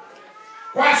mfano,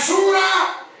 kwa sura.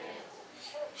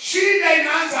 Shida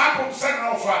inaanza hapo mstari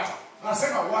unaofuata.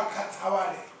 Anasema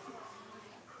wakatawale.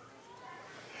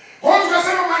 Kwa hiyo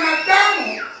tukasema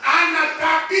mwanadamu ana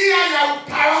tabia ya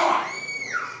utawala.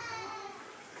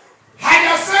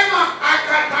 Hajasema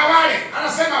akatawale,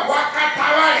 anasema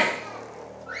wakatawale.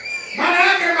 Maana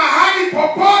yake mahali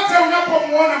popote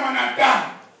unapomuona mwanadamu,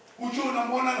 ujue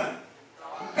unamuona nani?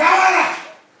 Mtawala.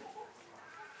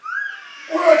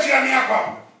 Huyo jirani yako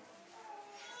hapo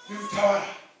ni mtawala.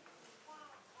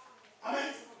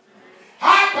 Amen.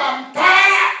 Hapa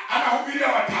mtawala anahubiria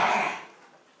watawala.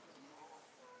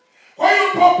 Kwa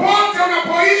hiyo popote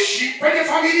unapoishi kwenye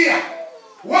familia,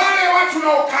 wale watu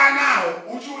unaokaa nao,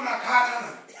 ujue unakaa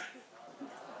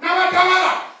na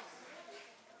watawala.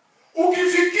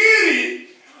 Ukifikiri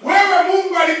wewe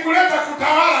Mungu alikuleta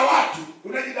kutawala watu,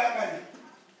 unajidanganya.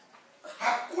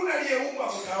 Hakuna aliyeumbwa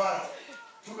kutawala.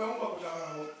 Tumeumbwa kutawala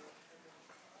wote.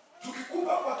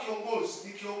 Tukikupa kwa kiongozi,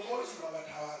 ni kiongozi na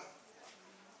watawala.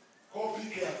 Kwa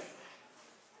be careful.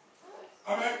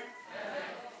 Amen.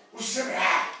 Usiseme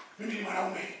mimi ni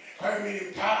mwanaume, kwa hiyo mimi ni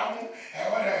mtaalamu,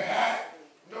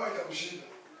 ndio itakushinda.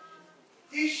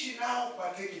 Ishi nao kwa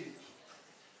tekniki.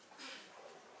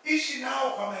 Ishi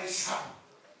nao kwa mahesabu.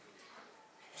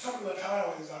 Kwa sababu watawala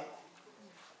wenzako.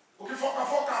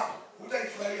 Ukifoka hapo,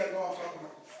 utaifurahia ndoa yako na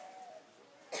kufa.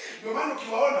 Ndio maana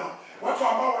ukiwaona watu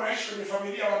ambao wanaishi kwenye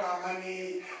familia wana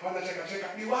amani,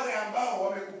 wanacheka, ni wale ambao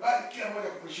wamekubali kila mmoja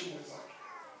kuheshimu wenzake.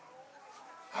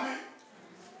 Amen.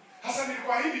 Hasa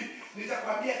nilikuahidi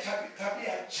nitakwambia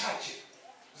tabia chache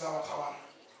za watawala.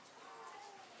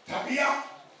 Tabia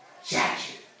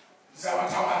chache za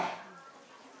watawala.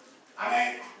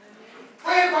 Amen.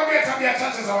 Wewe kwambia tabia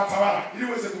chache za watawala ili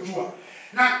uweze kujua.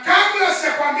 Na kabla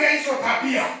sijakwambia hizo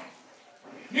tabia,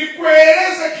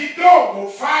 nikueleze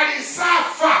kidogo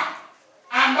falsafa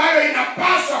ambayo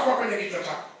inapaswa kuwa kwenye kichwa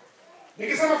chako.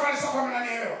 Nikisema falsafa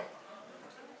mnanielewa?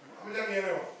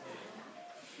 Hamjanielewa?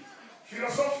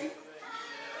 Filosofi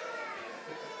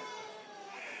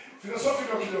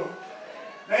ndio kidogo.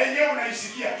 Na yenyewe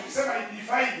unaisikia, tukisema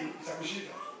define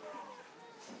itakushinda.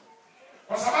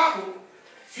 Kwa sababu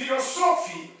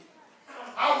filosofi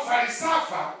au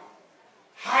falsafa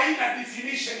haina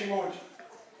definition moja.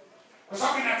 Kwa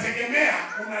sababu inategemea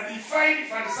una define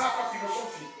falsafa,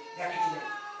 filosofi ya kitu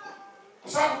gani.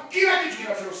 Kwa sababu kila kitu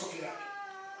kina filosofi yake.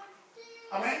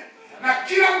 Amen. Na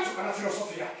kila mtu ana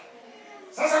filosofi yake.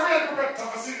 Sasa ngoja nikupe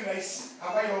tafsiri rahisi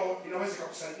ambayo inaweza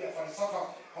kukusaidia falsafa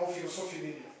au filosofi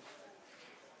nini.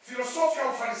 Filosofi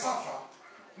au falsafa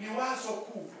ni wazo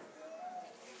kuu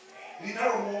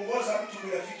linalomuongoza mtu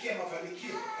kuyafikia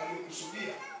mafanikio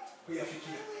aliyokusudia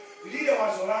kuyafikia. Lile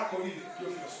wazo lako lile ndio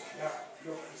filosofi yako,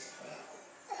 ndio falsafa yako.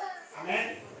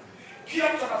 Amen.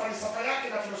 Kila mtu ana falsafa yake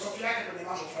na filosofi yake kwenye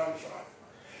mambo fulani fulani.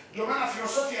 Ndio maana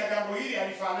filosofi ya jambo hili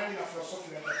halifanani na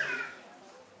filosofi ya jambo hili.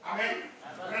 Amen.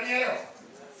 Unanielewa?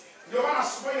 Ndio maana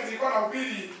siku moja nilikuwa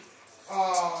nahubiri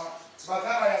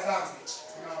madhara ya dhambi.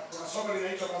 Kuna somo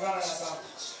linaitwa madhara ya dhambi.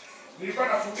 Nilikuwa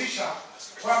nafundisha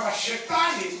kwamba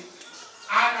shetani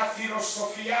ana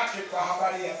filosofi yake kwa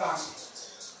habari ya dhambi.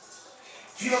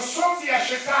 Filosofi ya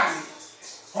shetani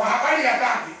kwa habari ya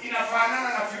dhambi inafanana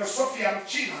na filosofi ya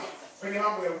Mchina kwenye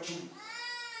mambo ya uchumi.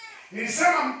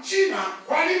 Nilisema Mchina,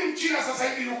 kwa nini Mchina sasa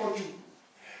hivi yuko juu?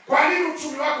 Kwa nini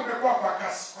uchumi wako umekuwa kwa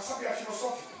kasi? Kwa sababu ya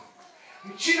filosofi.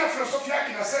 Mchina filosofi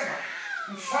yake inasema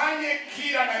mfanye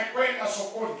kila anayekwenda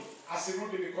sokoni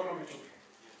asirudi mikono mitupu.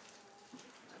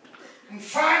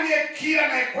 Mfanye kila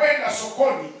anayekwenda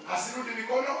sokoni asirudi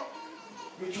mikono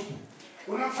mitupu.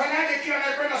 Unamfanyaje kila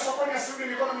anayekwenda sokoni asirudi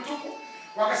mikono mitupu?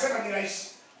 Wakasema ni rahisi.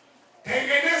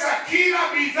 Tengeneza kila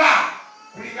bidhaa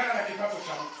kulingana na kipato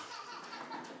cha mtu.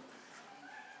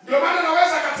 Ndio maana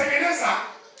naweza katengeneza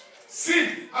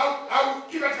simu au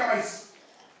kitu kama hizi.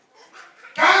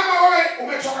 Kama wewe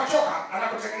umechoka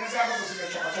anakutengenezea ambazo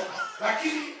zimechoka.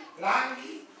 Lakini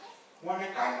rangi,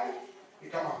 muonekano ni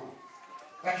kama huu.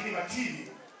 Lakini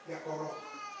matili ya koroho.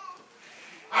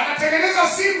 Anatengeneza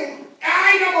simu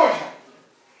aina moja.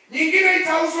 Nyingine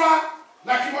itauzwa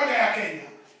 $100,000 ya Kenya.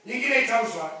 Nyingine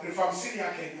itauzwa $50,000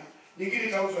 ya Kenya. Nyingine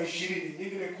itauzwa 20,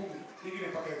 nyingine 10, nyingine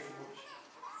mpaka 1,000.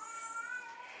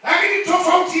 Lakini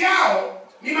tofauti yao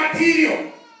ni material.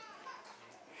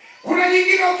 Kuna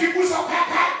nyingine ukigusa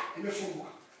papa imefunguka.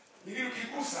 Nyingine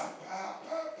ukigusa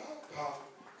papa.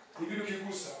 Nyingine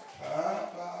ukigusa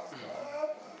papa.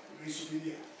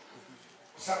 Unaisubiria.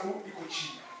 Kwa sababu iko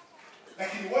chini.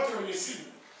 Lakini wote wenye simu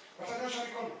watanyosha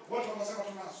mikono. Wote wanasema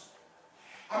tunazo.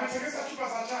 Ametengeneza chupa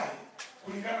za chai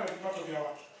kulingana na vipato vya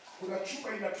watu. Kuna chupa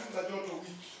inatunza joto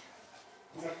wiki.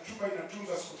 Kuna chupa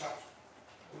inatunza siku 3.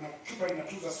 Kuna chupa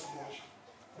inatunza siku 1.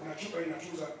 Kuna chupa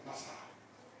inatunza masaa.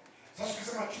 Sasa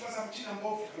ukisema chupa za Mchina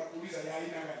mbovu, tunakuuliza ya aina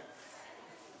gani?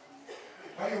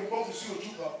 Kwa hiyo mbovu sio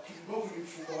chupa, mbovu ni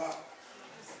mfuko wako.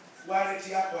 Wallet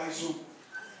yako haisumu.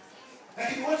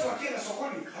 Lakini watu wakienda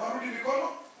sokoni hawarudi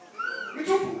mikono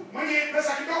mitupu. Mwenye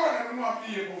pesa kidogo ananunua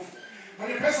pia mbovu.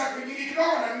 Mwenye pesa nyingi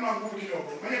kidogo ananunua nguvu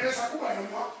kidogo. Mwenye pesa kubwa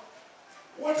ananunua.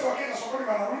 Wote wakienda sokoni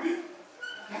wanarudi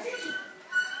na vitu.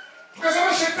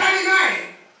 Tukasema shetani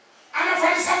naye ana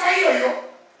falsafa hiyo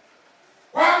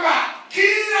kwamba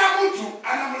kila mtu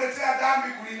anamletea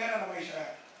dhambi kulingana na maisha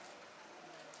yake.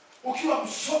 Ukiwa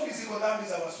msomi ziko dhambi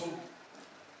za wasomi.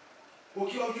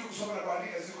 Ukiwa hujui kusoma na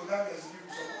kuandika ziko dhambi hazijui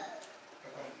kusoma na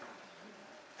kuandika.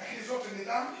 Lakini zote ni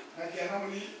dhambi na jehanamu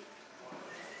ni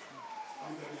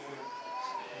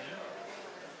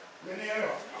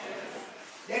Umenielewa?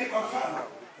 Yaani kwa mfano,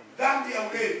 dhambi ya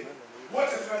ulevi,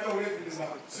 wote tunajua ulevi ni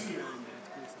dhambi, sio?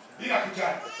 Bila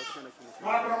kujali.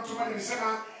 Mara kuna mtu mmoja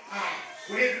alisema,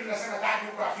 ulevi tunasema dhambi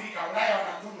huko Afrika, Ulaya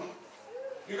wanakunywa.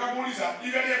 Nikamuuliza,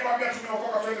 hivi aliyekwambia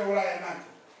tumeokoka twende Ulaya nani?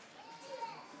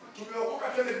 Tumeokoka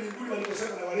twende mbinguni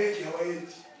walikosema na walevi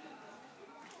hawaendi.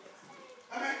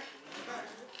 Amen.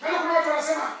 Maana kuna watu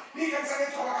wanasema, ni kanisa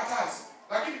letu hawakatazi,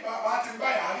 lakini bahati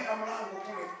mbaya halina mlango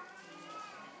kule.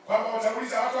 Kwamba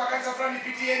watauliza watu wa kanisa fulani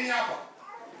pitieni hapa.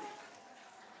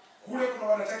 Kule kuna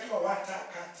wanatakiwa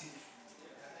watakatifu.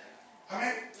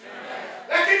 Amen.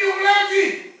 Lakini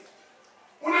ulevi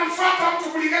unamfuata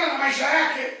mtu kulingana na maisha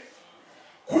yake.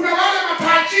 Kuna wale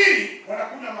matajiri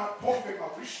wanakunywa mapombe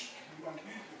mawishi.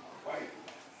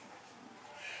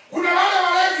 Kuna wale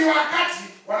walevi wakati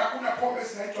wanakunywa pombe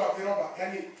zinaitwa viroba,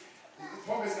 yani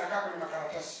pombe zinakaa kwenye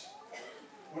makaratasi.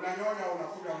 Unanyonya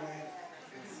unakunywa unaenda.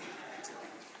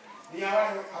 Ni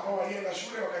wale ambao walienda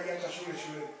shule wakaiacha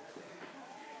shule.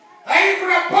 Lakini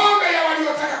kuna pombe ya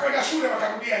waliotaka kwenda shule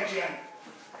wakarudia njiani.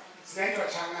 Zinaitwa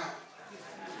chang'aa.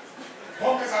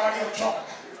 Pombe za waliochoka.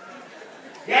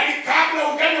 Yaani kabla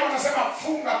ugani wanasema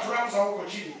funga trouser huko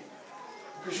chini.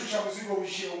 Ukishusha mzigo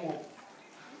uishie huko.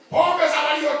 Pombe za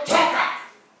waliochoka.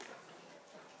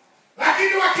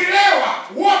 Lakini wakilewa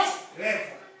wote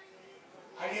levo.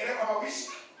 Alielewa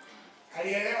mawishi,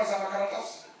 alielewa za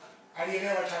makaratasi,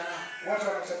 alielewa chang'aa. Wote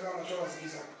wanatembea wanachora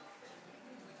zigiza.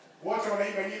 Wote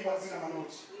wanaimba nyimbo zina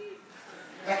manoti.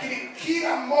 Lakini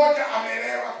kila mmoja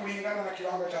ameelewa kulingana na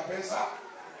kiwango cha pesa.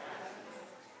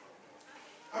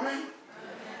 Amen.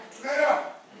 Tunaelewa?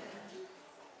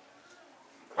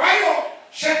 Kwa hiyo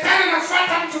shetani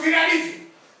anafuata mtu vile alivyo.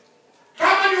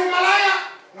 Kama ni umalaya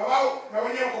na wao na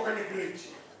wenyewe uko kwenye grade.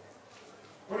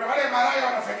 Kuna wale malaya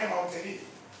wanafanyia mahoteli.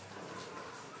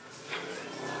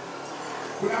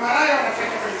 Kuna malaya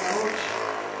wanafanya kwenye maroli.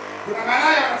 Kuna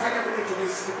malaya wanafanya kwenye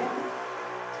tumesi.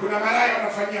 Kuna malaya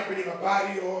wanafanyia kwenye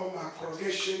mabari au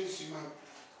macrogations.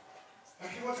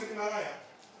 Lakini wote ni malaya.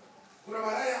 Kuna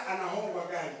malaya anahongwa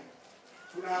gari.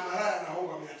 Kuna malaya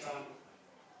anahongwa 500.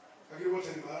 Lakini wote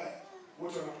ni malaya.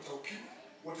 Wote wanapata ukimwi.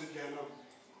 Wote jehanamu.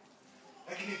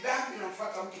 Lakini dhambi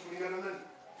inamfuata mtu kulingana na nani?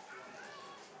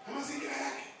 Na mazingira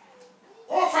yake.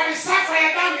 Kwa falsafa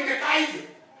ya dhambi imekaa hivyo.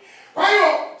 Kwa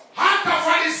hiyo hata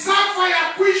falsafa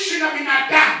ya kuishi na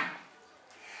binadamu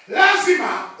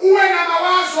lazima uwe na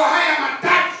mawazo haya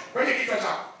matatu kwenye kichwa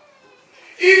chako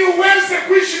ili uweze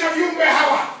kuishi na viumbe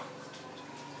hawa.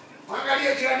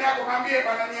 Mwangalie jirani yako, mwambie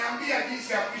bana, niambia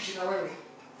jinsi ya kuishi na wewe.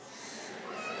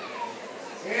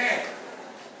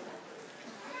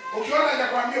 Ukiona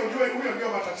hajakwambia ujue huyo ndio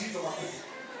matatizo makubwa.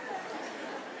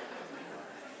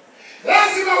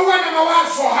 Lazima uwe na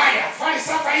mawazo haya,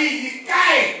 falsafa hii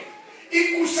ikae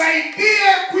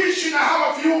ikusaidie kuishi na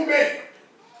hawa viumbe.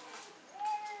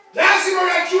 Lazima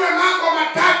uyajue mambo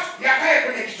matatu yakae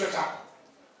kwenye kichwa chako.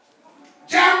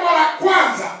 Jambo la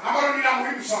kwanza ambalo ni la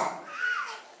muhimu sana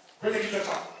kwenye kichwa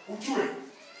chako, ujue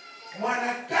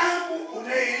mwanadamu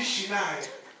unayeishi naye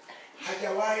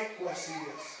hajawahi kuwa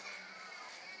serious.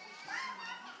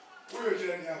 Huyo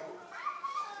jirani yako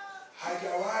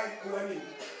hajawahi kuwa nini?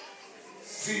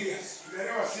 Serious.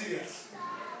 Unaelewa serious?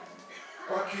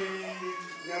 Kwa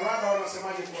Kinyarwanda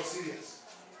wanasemaje kuwa serious?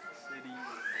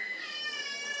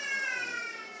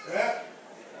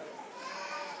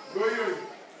 Goyo.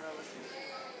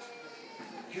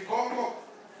 Kikongo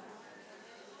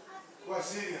kuwa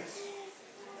serious.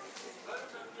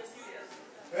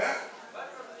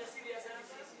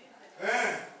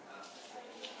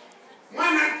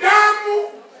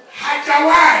 Mwanadamu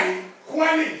hajawahi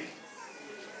kuwa nini?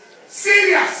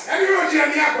 Serious. Yaani wewe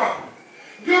jirani yako hapo.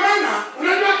 Ndio maana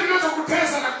unajua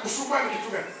kinachokutesa na kukusumbua ni kitu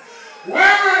gani?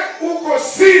 Wewe uko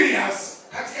serious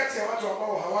katikati ya watu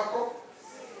ambao hawako.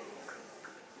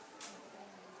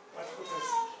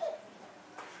 Watakutesa.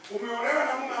 Umeolewa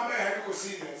na mume ambaye hayuko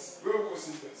serious, wewe uko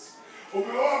serious.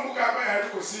 Umeoa mke ambaye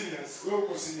hayuko serious, wewe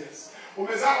uko serious.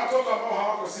 Umezaa watoto ambao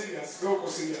hawako serious, wewe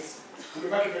uko serious.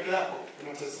 Umebaki peke yako,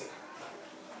 unateseka.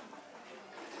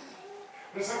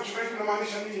 Unasema mchungaji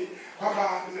unamaanisha nini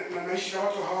kwamba naishi na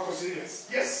watu hawako serious?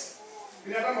 Yes.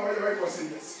 Binadamu hawajawahi kuwa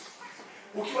serious.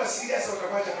 Ukiwa serious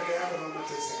utabaki peke yako na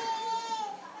unateseka.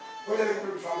 Ngoja nikupe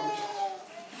mfano mchache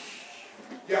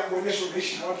ya kuonyesha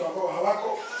unaishi na watu ambao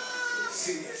hawako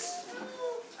serious.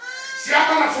 Si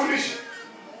hapa nafundisha.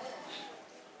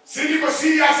 Si niko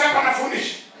serious hapa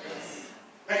nafundisha.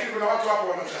 Lakini kuna watu hapo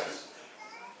wanachat.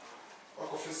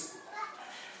 Wako Facebook.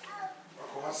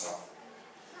 Wako WhatsApp.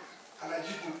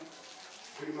 Anajibu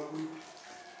kwenye magrupu.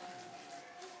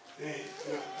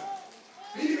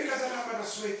 Mimi nimekaza hapa na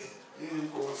sweat. Yeye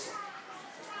yuko WhatsApp.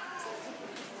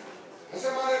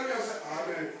 Nasema haleluya,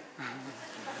 amen.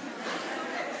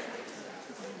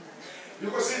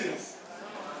 Yuko serious.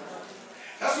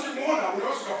 Sasa ukimuona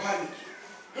unaweza kupanic.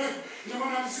 Ndio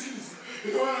maana msikilize.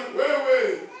 Ndio maana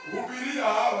wewe hubiria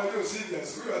hawa ndio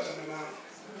serious. Huyo achana nao.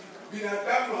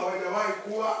 Binadamu hawajawahi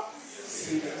kuwa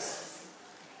serious.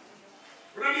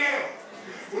 Unanielewa?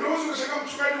 Unaweza kushangaa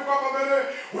mchungaji uko hapa mbele,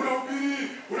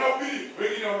 unahubiri,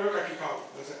 wengine wameweka kikao.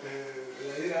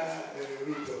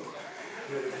 Rito.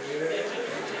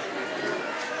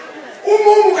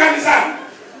 Umu kanisani.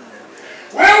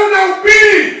 Wewe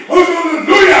unahubiri,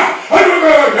 haleluya.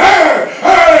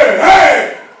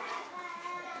 Hey.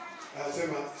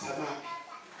 Anasema samaki.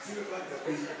 Sio bado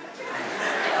kwa hiyo.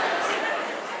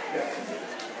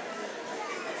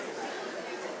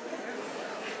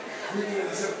 Mimi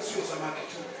nasema sio samaki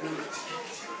tu, na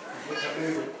tikiti.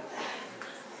 Watabero.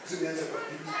 Zimeanza kwa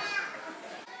bidii.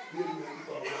 Mimi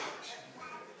nimeandika watu.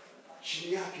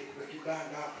 Chini yake kuna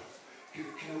kibanda hapo.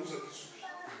 Kinauza vizuri.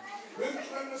 Wewe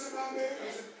tunasema amen.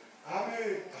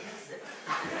 Amen.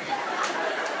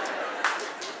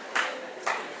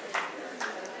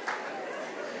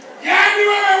 Yaani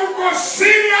wewe uko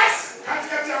serious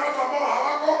katikati ya watu ambao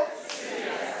hawako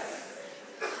serious.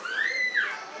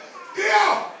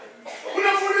 Ndio.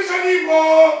 Unafundisha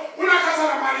nyimbo, unakaza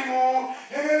na mwalimu.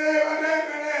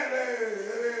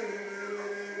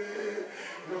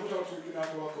 Unakuta watu wengine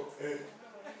hapo wako.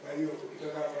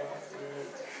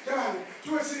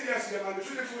 tuwe serious jamani,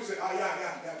 tujifunze.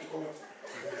 Ya tuko wote.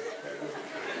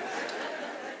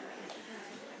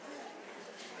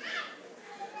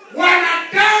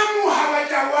 Wanadamu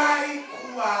hawajawahi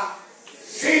kuwa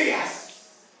serious.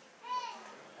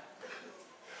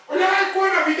 Unawahi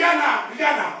kuona vijana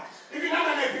hivi, nani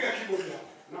anayepiga keyboard hapa?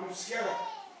 Namsikiaga.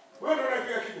 Wewe ndio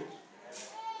unayepiga keyboard.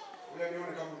 Unaniona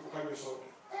kama ukanywa soda.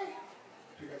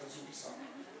 Piga vizuri sana.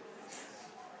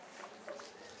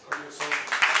 Kanywa soda.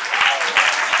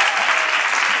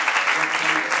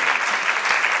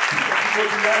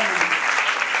 Keyboard yangu.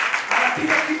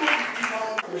 Anapiga keyboard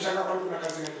kinaona. Umeshangaa kwa kuna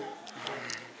kazi gani?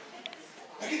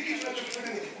 Lakini kitu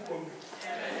tunachokifanya ni kikubwa mno.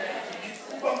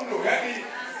 Kikubwa mno, yaani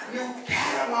ni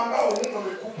utaalamu ambao Mungu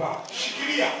amekupa.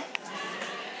 Shikilia.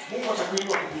 Mungu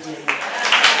atakuinua kupitia hiyo.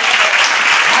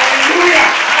 Haleluya.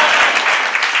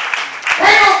 Kwa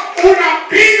hiyo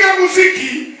unapiga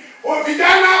muziki,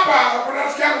 vijana hapa, kuna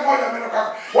rafiki yangu mmoja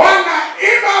ametoka.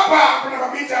 Wanaimba hapa, kuna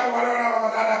mabinti hapo wanaona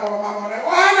madada hapo mama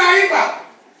wanaimba.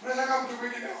 Unataka mtu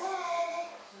mwingine.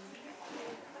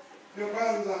 Ndio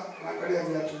kwanza naangalia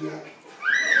viatu vyake.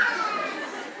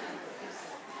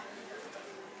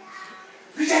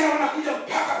 Vijana wanakuja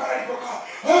mpaka pale alipokaa.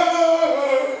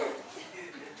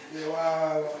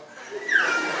 Wow.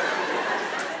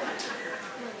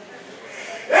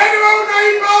 Yaani wewe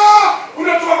unaimba,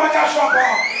 unatoa majasho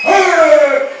hapa.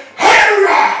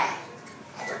 Haleluya.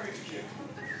 Hata kuitikia.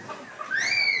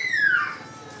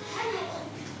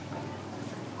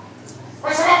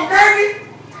 Kwa sababu gani?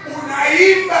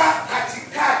 Unaimba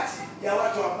katikati ya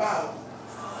watu ambao.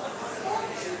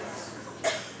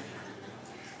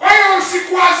 Kwa hiyo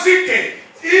usikuazike.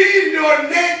 Hii ndio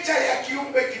nature ya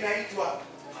kiumbe kinaitwa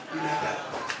binadamu.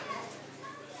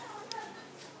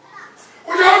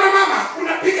 Unaona mama,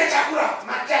 unapika chakula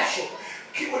majasho,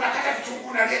 unakata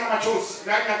vitunguu na lia machozi,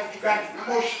 na vitu gani,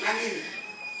 na moshi na nini.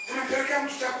 Unampelekea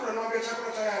mtu chakula, naambia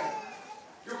chakula tayari.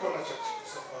 Yuko na chakula.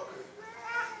 Okay.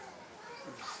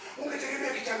 Ungetegemea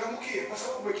kichangamkie kwa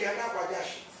sababu umekiandaa kwa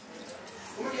jasho.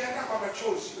 Umekiandaa kwa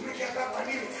machozi, umekiandaa kwa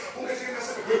nini? Ungetegemea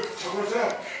sasa chakula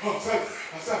tayari.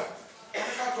 Sasa.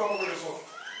 Kaa tu hapo kwenye sofa.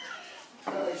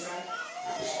 Baba Isaya,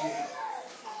 nakusikia.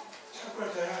 Chakula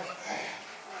tayari. Haya.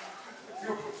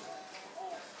 Yupo.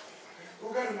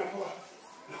 Ugali unapoa.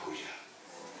 Nakuja.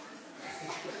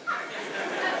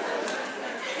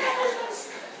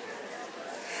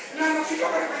 Na anafika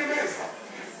pale kwenye meza.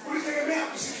 Ulitegemea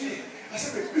kusifia.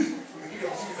 Aseme, umepiga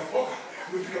mziki za mboga.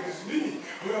 Umepiga mziki nini?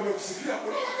 Wewe umekusifia.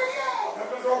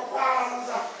 Unapenda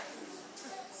kwanza.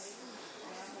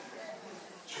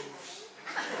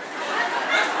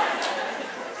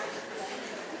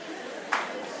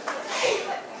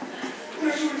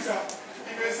 Unajiuliza,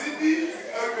 imezidi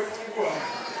au imepungua?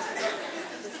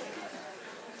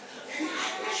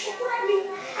 Na shukrani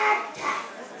hata.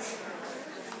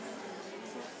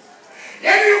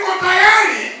 Yaani yuko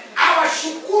tayari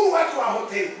awashukuru watu wa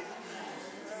hoteli.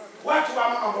 Watu wa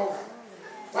mama mboga.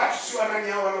 Watu si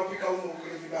wanani hao wanaopika huko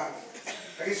kwenye vibanda.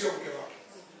 Lakini sio mke wake.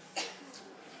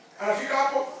 Anafika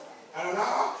hapo,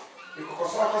 ananawa,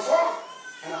 nikokosoa,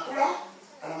 anakula,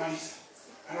 anamaliza.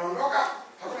 Anaondoka,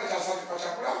 hakuna cha safi kwa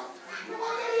chakula.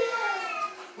 Mwangalia.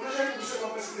 Unajaribu kusema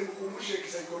basi nikukumbushe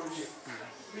kisaikolojia.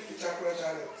 Mimi chakula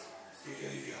cha leo.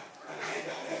 Hivyo.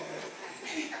 Anaenda.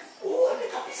 Uone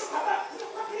kabisa baba,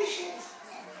 unakuapilisha.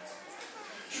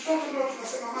 Tutoto ndio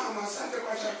tunasema mama, asante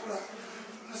kwa chakula.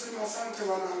 Tunasema asante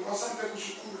wanangu, asante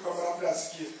kushukuru kwa labda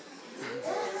asikie.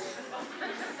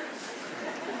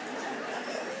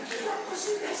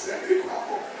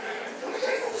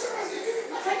 Unajaribu kusema hivi,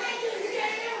 nafanyaje hivi?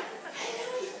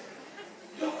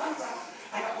 Ndio kwanza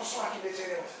anakosoa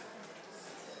kimechelewa.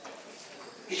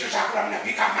 Hicho chakula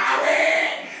mnapika mawe,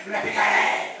 mnapika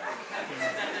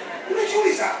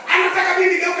unajiuliza, anataka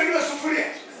mimi nigeuke niwe sufuria?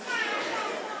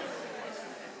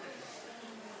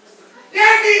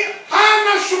 Yaani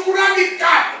hana shukrani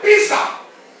kabisa.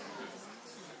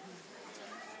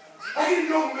 Lakini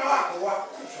ndio mume wako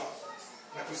wakufa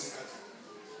na kuzikata.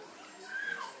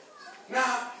 Na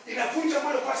inavunja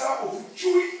moyo kwa sababu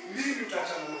hujui lini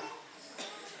utaachana naye.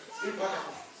 Mpaka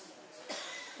kufa.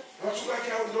 Wachungaji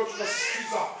hao ndio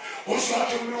tunasisitiza,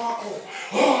 usiache mume wako.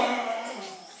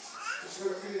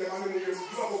 Sasa kile jamani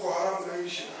nilimjua kwa haramu na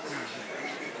ishi.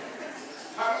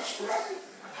 Hana shukrani,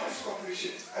 hana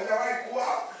appreciate. Hajawahi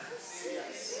kuwa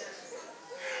serious.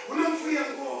 Unamfulia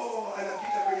nguo,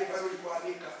 anapita kwenye baridi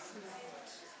kuanika.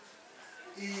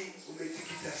 Hii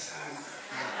umetikita sana.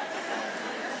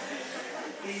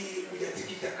 Hii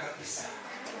hujatikita kabisa.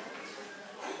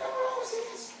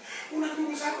 Una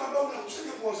ndugu zako ambao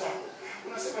unakusanya nguo zako.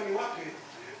 Unasema ni wapi?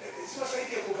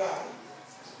 Siwasaidie kuvaa.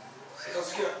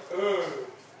 Utasikia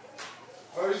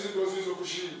Hawezi ndio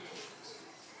kushinda.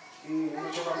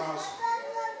 Unachoka nazo.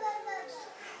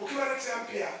 Ukiwaletea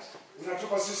mpya,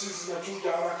 unatupa sisi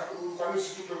zinachuja haraka. Kwa nini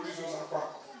usitupe ulizo za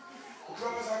kwako?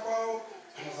 Ukiwapa za kwao,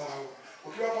 anadharau.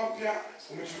 Ukiwapa mpya,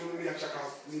 umetununulia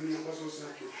chakavu. Nini ambazo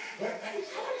zinaki. Hawa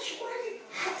ni shukrani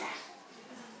hata.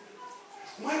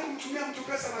 Mwae kumtumia mtu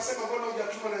pesa anasema mbona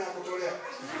hujatuma na ya kutolea.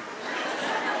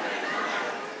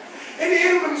 Yaani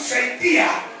yeye unamsaidia.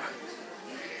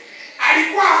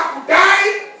 Alikuwa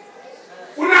hakudai,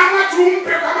 unaamua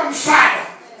tumpe kama msaada.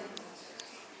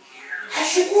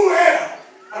 Hashukuru hela,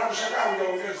 anakushangaa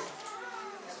ungeongeza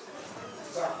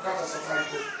za kukata safari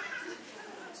kwa.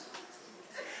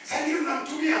 Sasa ndio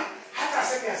unamtumia hata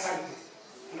aseme asante.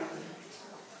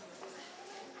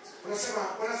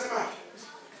 Unasema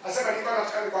asema nilikuwa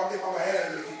nataka nikwambie kwamba hela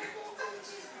imefika.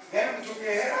 Yaani mtumie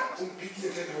hela, umpigie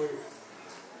tena wewe.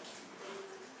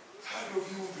 Hado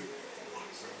viumbe.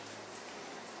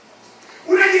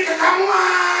 Unajikakamua,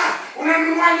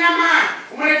 unanunua nyama,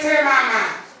 umeletea mama.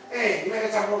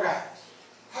 Nimeleta mboga.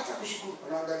 Hata kushukuru,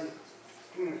 unaangalia.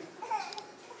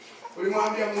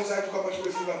 Ulimwambia muuzaji kwamba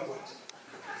tumefunga mbwa.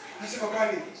 Nasema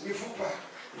gani? Mifupa.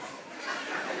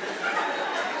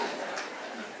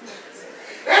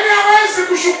 Yaani hawezi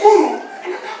kushukuru,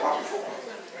 anakaa kwa mifupa.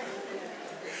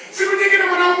 Siku nyingine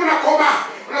mwanangu nakoma,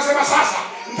 unasema sasa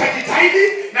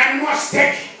nitajitahidi na ninunua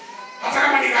steak. Hata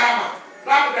kama ni gharama,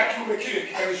 labda kiume kile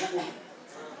kitanishukuru.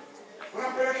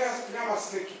 Unampelekea nyama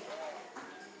steak.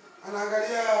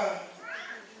 Anaangalia,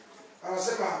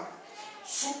 anasema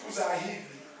supu za hivi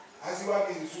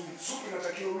haziwagi nzuri. Supu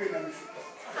inatakiwa uwe na mifupa.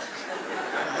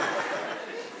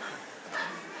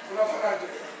 Unafaraje?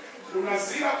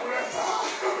 Unazira kuleta.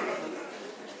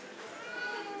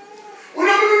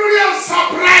 Unamnunulia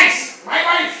surprise. My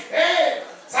wife, hey,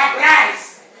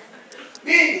 surprise.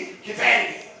 Nini?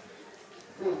 Kitenge.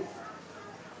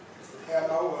 Ya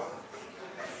maua.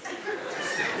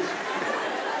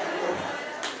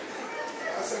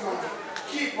 Anasema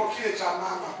kipo kile cha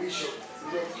mama Bishop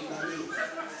ndio kinani.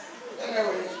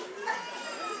 Anyway,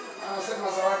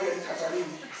 anasema zawadi ya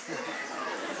Katalini.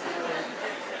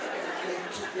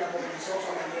 Tupia kwa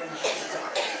sofa na ndio nashika.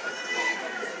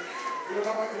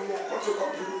 Unataka kuokote kwa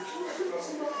mtu.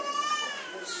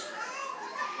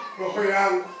 Roho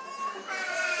yangu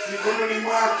mikononi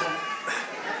mwako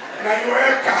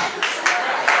naiweka.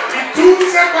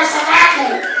 Itunze kwa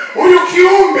sababu huyu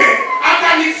kiumbe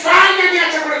atanifanya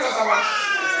niache kuleta zawadi.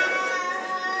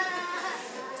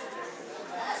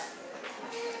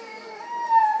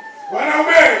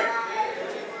 Wanaume,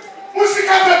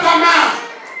 msikate tamaa.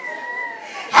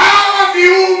 Hawa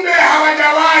viumbe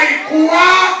hawajawahi kuwa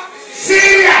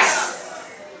serious.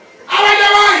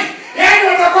 Hawajawahi. Yaani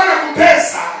watakuwa na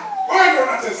kutesa. Wewe ndio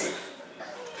unateseka.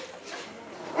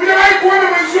 Hujawahi kuona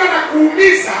mwenzio na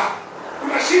kuumiza,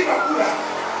 unashiba kula.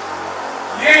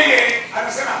 Yeye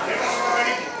anasema leta soda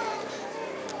baridi.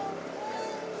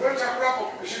 Wewe chakula hapo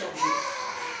kushinda kushinda.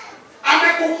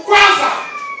 Amekukwaza.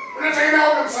 Unategemea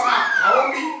wewe msamaha.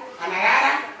 Haombi,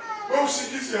 analala, wewe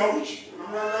usingizi hauji.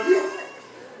 Unamwangalia.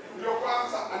 Ndio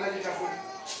kwanza anajitafuta.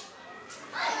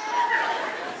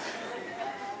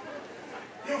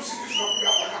 Yeye usingizi unakuja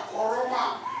hapa na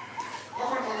koroma.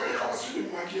 Hapo ni mwangalia kama sisi ni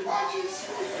mwagibaji.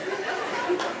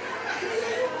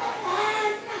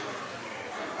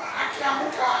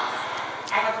 Akiamka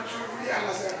anakuchungulia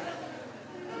anasema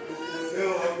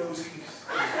leo hauna usingizi.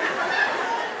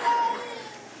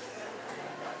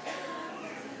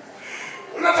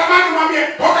 Unatamani mwambie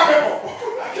toka pepo.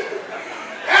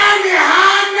 Yaani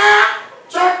hana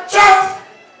chochote.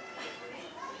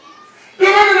 Ndio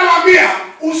maana nawaambia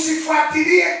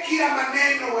usifuatilie kila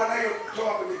maneno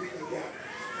wanayotoa kwenye vinywa vyao.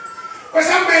 Kwa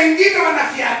sababu wengine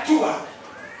wanafiatua.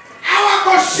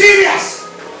 Hawako serious.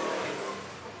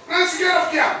 Unasikia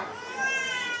rafiki yangu?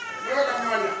 Naweka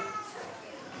mmoja.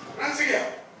 Unasikia?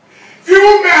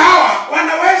 Viumbe hawa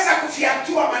wanaweza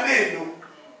kufiatua maneno.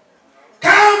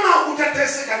 Kama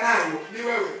utateseka nayo ni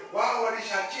wewe. Wao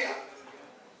walishachia.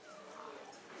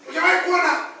 Ujawahi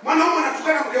kuona mwanaume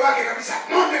anatukana mke wake kabisa.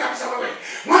 Ng'ombe kabisa wewe.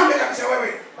 Ng'ombe kabisa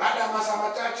wewe. Baada ya masaa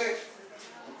machache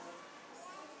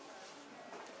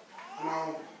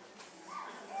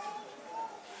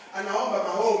anaomba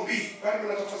maombi. Kwani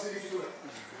mnatafsiri vizuri?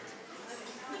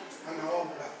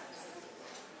 Anaomba.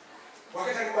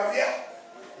 Wakati anakuambia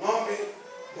ng'ombe,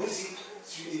 mbuzi,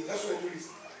 sijui that's what it is.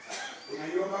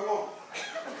 Unaiomba ng'ombe.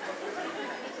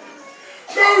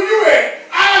 Ndio ujue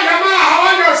hawa jamaa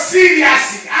hawana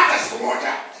serious hata siku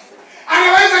moja.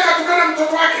 Anaweza katukana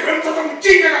mtoto wake, wewe mtoto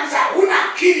mjinga kabisa,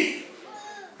 huna akili.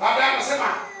 Baadaye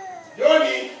anasema,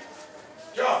 "Joni,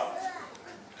 jo.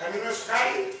 Kanunue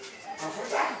sukari,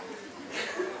 mafuta."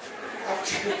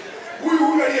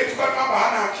 kwamba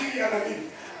hana akili, ana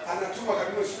nini? Anatuma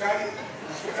kanuni sukari,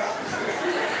 mafuta.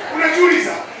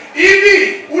 Unajiuliza,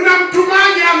 hivi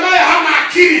unamtumaje ambaye hana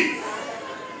akili?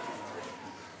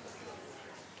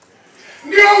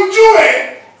 Ndio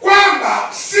ujue kwamba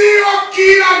sio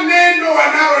kila neno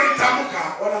wanalolitamka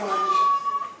wanamaanisha.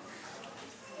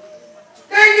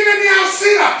 Pengine ni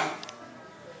hasira tu.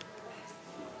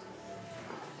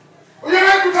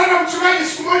 Unaona kutana mchungaji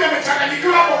siku moja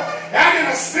amechanganyikiwa hapo, yaani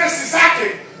ana stress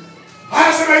zake.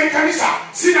 Anasema hili kanisa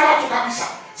sina watu kabisa.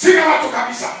 Sina watu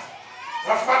kabisa.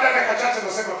 Alafu baada ya dakika chache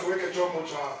anasema tuweke chombo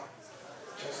cha sadaka.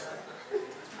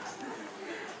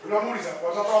 Unamuuliza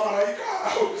watoto wa malaika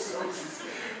au sisi?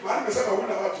 Maana nimesema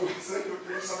huna watu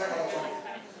sasa sadaka la chombo.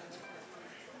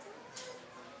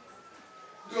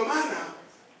 Ndio maana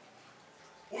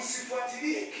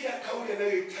usifuatilie kila kauli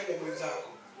anayoitaja mwenzako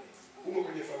umo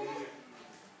kwenye familia.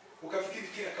 Ukafikiri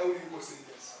kila kauli iko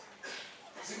serious.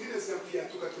 Zingine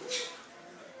zinamfiatuka tu.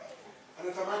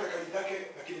 Anatamani kauli yake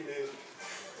lakini mbele.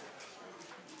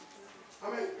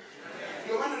 Amen.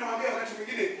 Ndio maana nawaambia wakati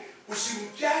mwingine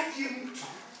usimjaji mtu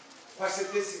kwa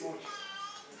sentensi moja.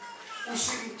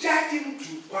 Usimjaji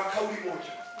mtu kwa kauli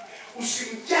moja.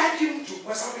 Usimjaji mtu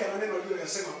kwa sababu ya maneno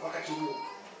aliyosema wakati huo.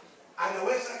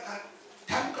 Anaweza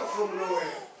tamka from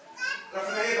nowhere.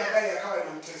 Alafu na yeye baadaye akawa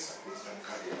anamtesa.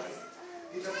 Nitamkaje pale?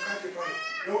 Nitamkaje pale?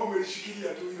 Na wewe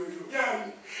umelishikilia tu hilo hilo.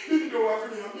 Yaani, mimi ndio wako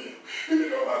niambia. Mimi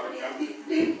ndio wako niambia.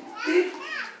 Mimi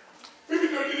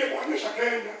ndio nilimwonyesha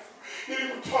Kenya.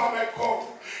 Nilimtoa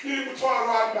Mekoko. Nilimtoa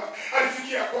Rwanda.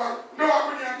 Alifikia kwangu. Ndio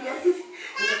wako niambia hivi.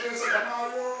 Unatesa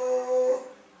kama yo.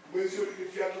 Mwezi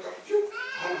ulifia tu kafiu.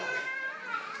 Hana.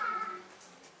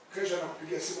 Kesho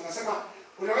anakupigia simu anasema,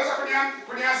 "Unaweza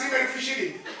kuniazima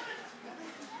 20,000?"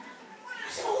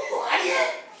 Sasa huyo aliye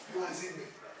mwazime.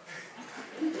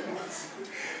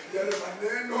 Yale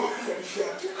maneno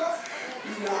yalifiatuka,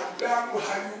 binadamu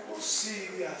hayuko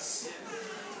serious.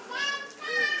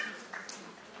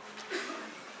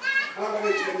 Mama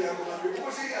ni jirani yako mwambie,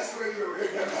 "Uko serious wewe?"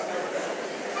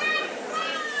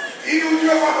 Ili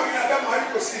ujue kwamba binadamu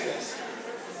hayuko serious.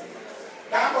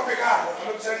 Na hapo pekao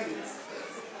anakusalimia.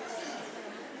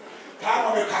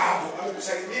 Kama amekaa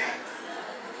amekusalimia.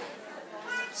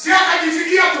 Si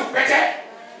akajifikia tu pete.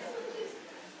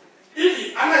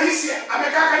 Hivi anahisi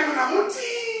amekaa karibu na mti.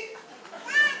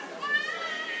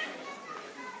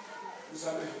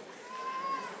 Usamehe.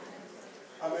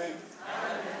 Amen.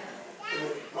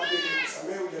 Mwambie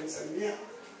usamehe hujanisalimia.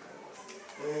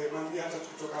 Mwambie hata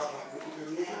kutoka hapa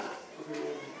nikupemia.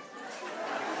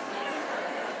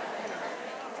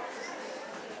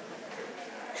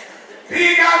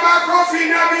 Piga makofi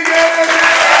na vigelegele.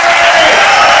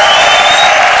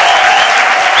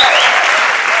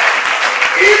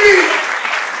 Hivi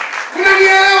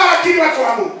mnanielewa lakini watu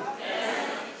wa Mungu?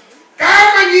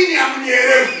 Kama nyinyi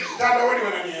hamnielewi, mtandaoni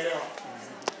wananielewa.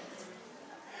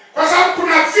 Kwa sababu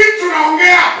kuna vitu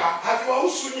naongea hapa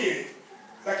haviwahusu nyinyi,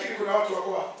 lakini kuna watu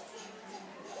wako hapa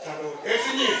mtandaoni. Eti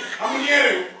nyinyi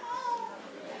hamnielewi?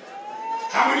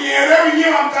 Hamnielewi nyinyi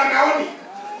wa mtandaoni?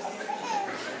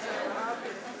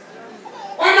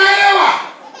 Wanaelewa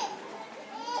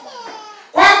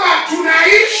kwamba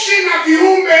tunaishi na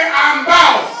viumbe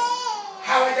ambao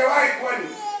hawajawahi kuwa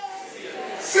ni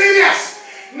serious.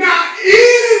 Na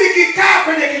ili nikikaa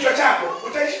kwenye kichwa chako,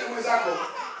 utaishi na mwenzako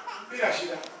bila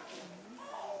shida.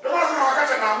 Ndio maana kuna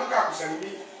wakati anaamka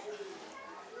kusalimia.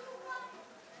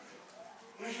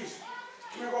 Unajua,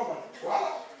 tumeomba wala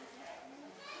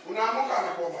unaamka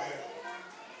anakuomba hela.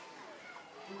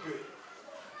 Mpe.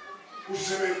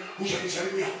 Useme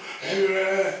ushanishalimia.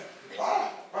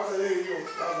 Kwanza yeye hiyo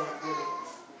kwanza ndio.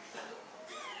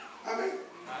 Amen.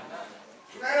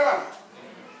 Tunaelewana?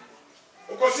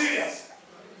 Uko serious?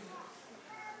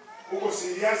 Uko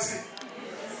serious?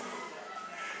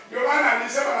 Ndio maana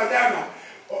nilisema na jana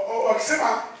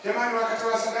wakisema jamani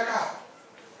wakatoa sadaka.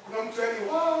 Kuna mtu yani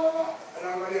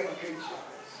anaangalia package.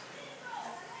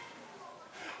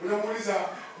 Unamuuliza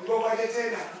Mgogo aje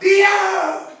tena? Ndio.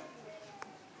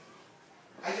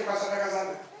 Aje kwa sadaka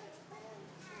sana.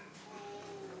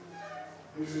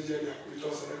 Mzijeni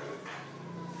kuitoa sadaka.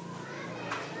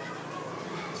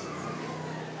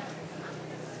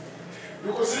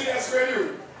 Uko serious kweli?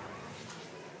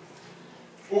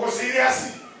 Uko serious?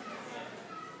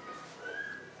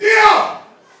 Ndio.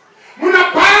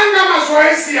 Mnapanga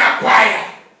mazoezi ya kwaya.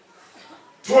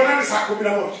 Tuonane saa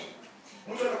 11.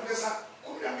 Mtu anakuja saa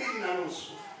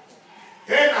 12:30.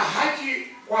 Tena haji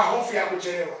kwa hofu ya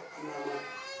kuchelewa.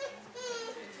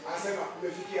 Anasema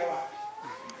umefikia wapi?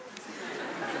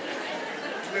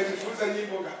 Tumejifunza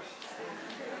nyimbo ngapi?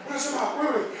 Unasema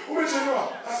wewe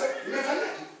umechelewa. Sasa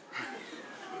nimefanyaje?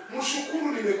 Mshukuru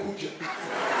nimekuja. kuja.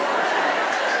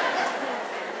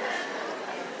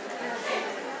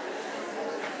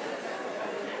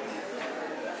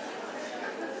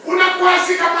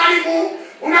 Unakwazika mwalimu,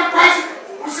 unakwazika,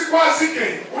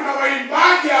 usikwazike. Una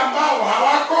waimbaji ambao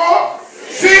hawako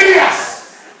serious.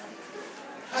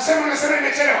 Unasema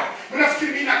nimechelewa.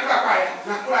 Unafikiri mimi nakula kwaya?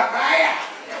 Nakula kwaya.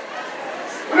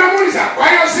 Unamuuliza, kwa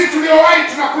hiyo sisi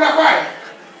tuliowahi tunakula kwaya?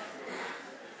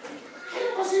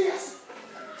 Hayuko serious.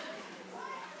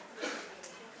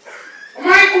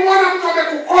 Umewahi kumwona mtu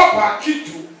amekukopa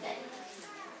kitu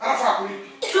alafu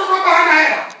hakulipi? Sio kwamba hana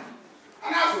hela.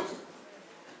 Anazo tu.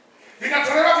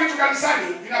 Vinatolewa vitu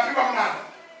kanisani, vinapigwa mnada.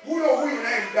 Huyu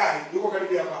naye mdai yuko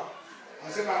karibu hapa.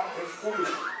 Anasema 10,000.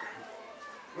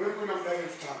 Wewe kuna mdai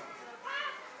 5,000.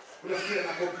 Unafikiri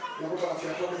anakopa, unakuta rafiki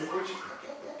yako kwenye kochi.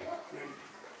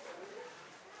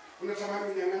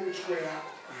 Unatamani unyang'anye chukue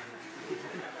yako.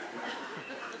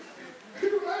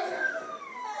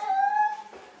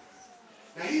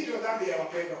 Na hii ndio dhambi ya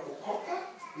wapendwa, kukopa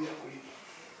bila kulipa.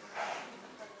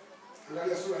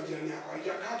 Angalia sura ya jirani yako,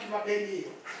 haijakaa kimadeni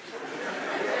hiyo.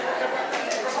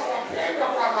 Kwa sababu wapendwa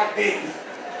kwa madeni.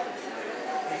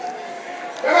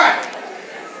 Bwana,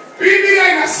 Biblia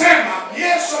inasema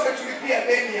Yesu ametulipia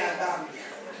deni ya dhambi.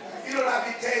 Hilo la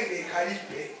vitenge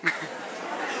kalipe.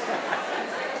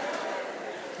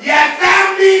 Ya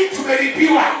dhambi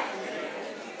tumelipiwa.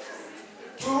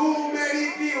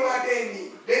 Tumelipiwa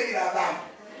deni la dhambi.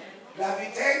 La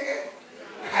vitenge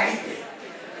kalipe.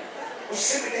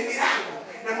 Useme deni langu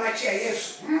na mwachia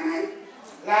Yesu.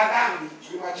 La dhambi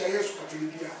tumwachia Yesu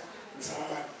katulipia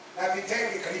msalabani. La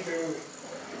vitenge kalipe wewe.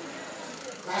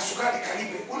 Na sukari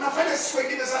kalipe. Unafanya sisi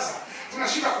wengine sasa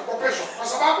tunashinda kukopeshwa kwa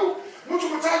sababu mtu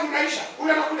mtaji unaisha.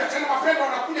 Ule anakuja tena mapendo,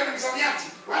 anakuja na misamiati.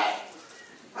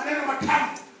 Maneno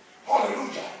matamu.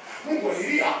 Hallelujah. Mungu wa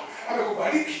Elia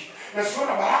amekubariki.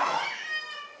 Nasiona baraka.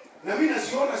 Na mimi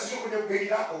nasiona sio kwenye begi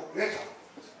lako, leta.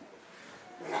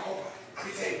 Unakopa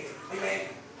vitenge. Amen.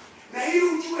 Na hili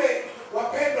ujue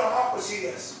wapendwa wako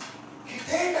serious.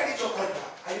 Kitenge alichokopa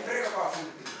alipeleka kwa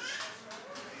fundi.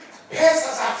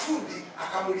 Pesa za fundi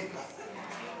akamulipa.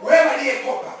 Wewe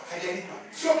aliyekopa hajalipa.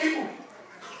 Sio kiburi.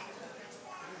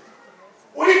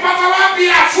 Ulipata wapi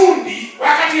ya fundi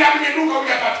wakati ya mwenye duka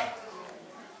hujapata?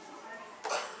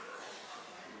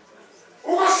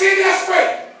 Uko serious kweli?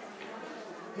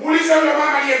 Muulize yule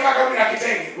mama aliyevaa gauni la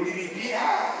kitenge, ulilipia?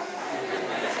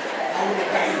 Au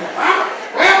unadai?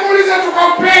 Wewe muulize tu kwa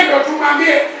upendo,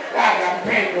 tumwambie dada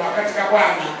mpendwa katika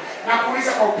Bwana, na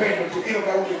kuuliza kwa upendo tu, hilo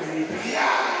gauni ulilipia?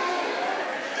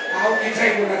 Au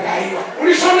kitenge unadaiwa?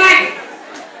 Ulishonaje?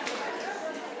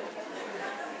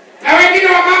 Na wengine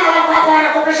wa mama wako hapa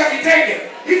wanakopesha vitenge.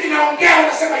 Hivi naongea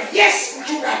unasema yes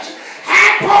mchungaji.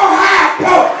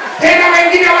 Hapo. Tena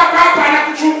wengine wako hapa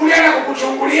anakuchungulia na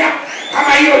kukuchungulia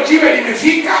kama hiyo jiwe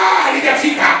limefika,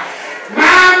 halijafika.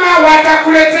 Mama,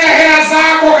 watakuletea hela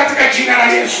zako katika jina la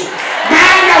Yesu.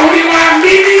 Maana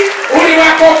uliwaamini,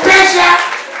 uliwakopesha.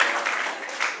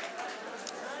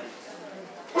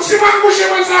 Usimwangushe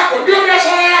mwenzako, ndio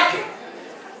biashara yake.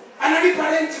 Analipa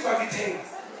renti kwa vitenge.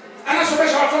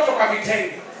 Anasomesha watoto kwa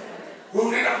vitenge. Wewe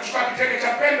unaenda kuchukua kitenge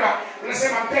cha mpendwa,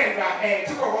 unasema mpendwa,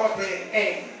 tuko wote,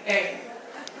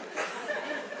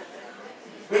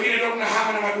 Wengine ndio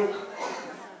mnahama na maduka.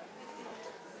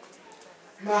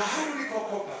 Mahali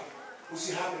ulipokopa,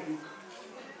 usihame duka.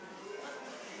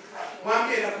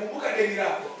 Mwambie nakumbuka deni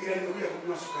lako, ila nimekuja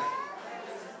kununua sukari.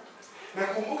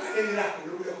 Nakumbuka deni lako,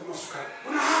 nimekuja kununua sukari.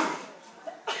 Unahama.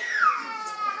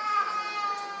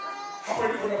 Hapo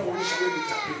ndipo unapoonyesha wewe ni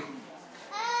tapeli.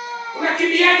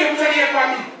 Unakimbiaje mtu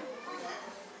aliyekuamini?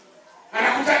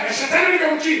 Anakuta na shetani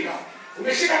ndio mjinga.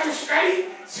 Umeshika tu sukari,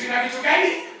 si na vitu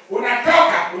gani?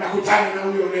 Unatoka unakutana na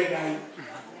huyo ndani.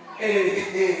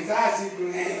 Zazi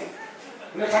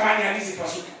unatamani alizi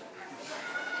pasuke.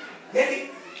 Yaani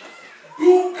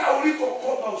duka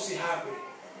ulikokopa usihame.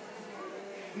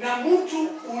 Na mtu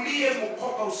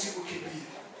uliyemkopa usikukimbie.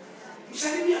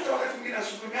 Msalimia hata wakati mwingine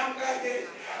asubuhi, amkaje?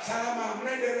 Salama,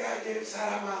 mnaendeleaje?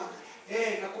 Salama.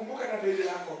 Nakumbuka na deni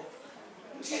lako.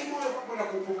 Mtie moyo kwamba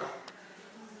nakumbuka.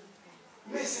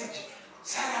 Message,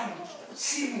 salamu,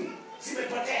 simu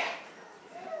zimepotea.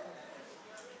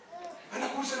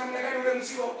 Anakuuliza namna gani ule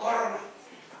mzigo corona.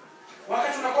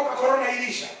 Wakati unakopa corona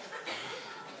ilisha.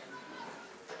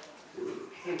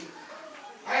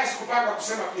 Haya sikupanga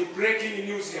kusema ni breaking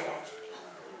news ya watu.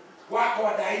 Wako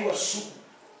wadaiwa sugu.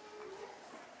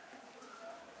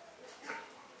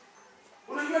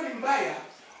 Unajua ni mbaya,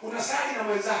 unasali na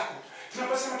mwenzako.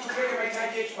 Tunaposema tupeleke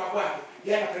mahitaji yetu kwa Bwana,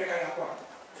 yeye anapeleka ya kwako.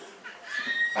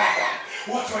 Baba,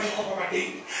 watu walikopa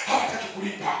madeni hawataki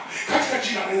kulipa. Katika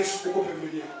jina la Yesu ukope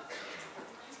mwenyewe.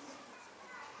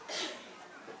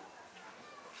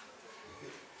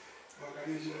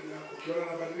 Mwambie jirani yako, ukiona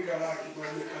anabadilika rangi,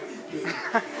 mwambie kalipe.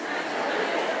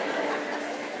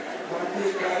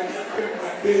 Mwambie kalipe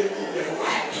madeni ya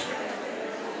watu.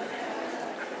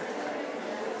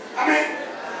 Amen.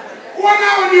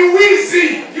 Wanao ni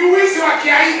uwizi wa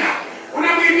kiaina.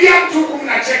 Unamwibia mtu huku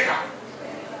mnacheka.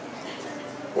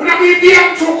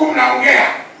 Unamwibia mtu huku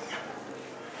mnaongea.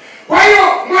 Kwa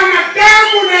hiyo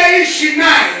mwanadamu unaishi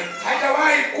naye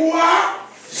hajawahi kuwa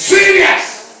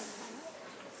serious.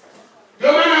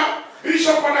 Ndio maana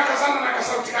Bishop anakazana na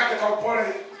kasauti yake kwa upole.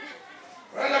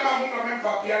 Wala Mungu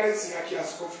amempa appearance ya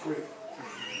kiaskofu kweli.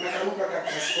 Na karuka kama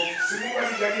kiaskofu. Si Mungu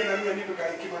alijalia na mimi ndio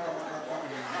kahekima kama kaka.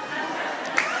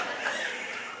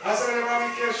 Asa leo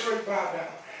mami kesho ibada.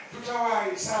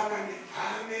 Tutawahi sana ni.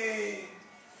 Amen.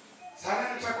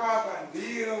 Sana nitakuwa hapa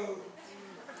ndio.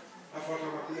 Afuata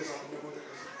makuja saa 11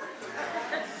 kazi.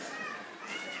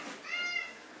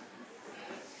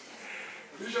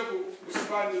 Bishop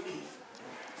usipaniki.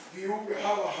 Viumbe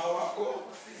hawa hawako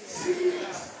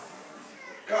serious.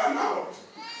 Come out.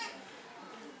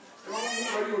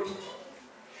 Mungu aliyotupa.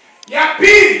 Ya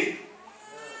pili.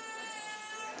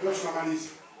 Ndio tunamaliza.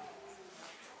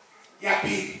 Ya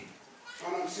pili.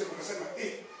 Maana msemo akasema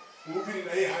mhubiri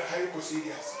na yeye hayuko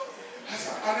serious.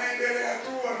 Sasa anaendelea tu,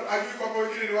 ajui kwamba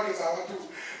wengine ni wake za watu.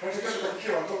 Wanataka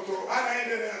tukafikia watoto,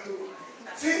 anaendelea tu.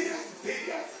 Serious.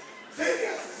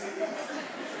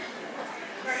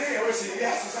 Na yeye hawe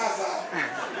serious sasa.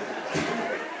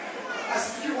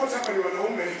 Asifikiri wote hapa ni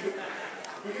wanaume.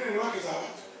 Wengine ni wake za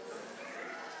watu.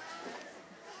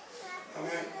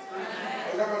 Amen.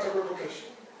 Wangapi watakuwepo kesho?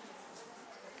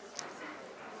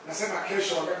 Nasema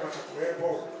kesho wangapi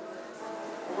watakuwepo?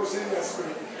 Uko serious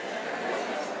kweli?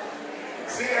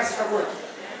 Serious kabisa.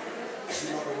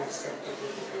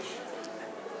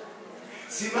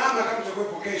 Simama kama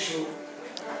utakuwepo kesho.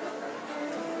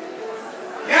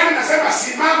 Yaani nasema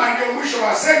simama ndio mwisho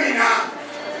wa semina.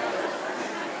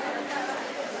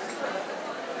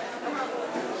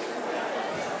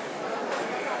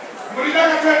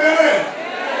 Mlitaka tuendelee?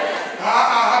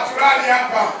 Hatulali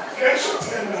hapa. Kesho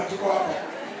tena tuko hapa.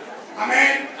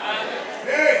 Amen.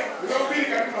 Ndio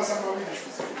karibu masaa mawili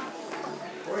sasa.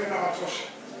 Wewe na watosha.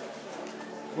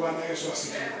 Bwana Yesu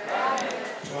asifiwe.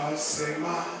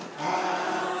 Twasema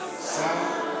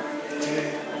asante.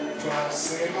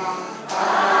 Twasema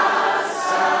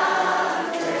asante.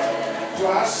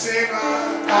 Twasema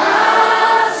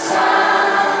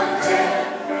asante.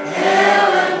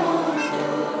 Ewe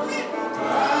Mungu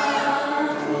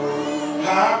wangu.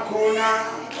 Hakuna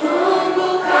Mungu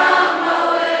kama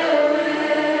wewe.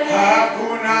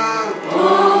 Hakuna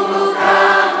Mungu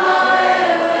kama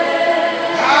wewe.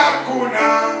 Hakuna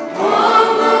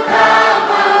Mungu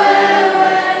kama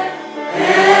wewe.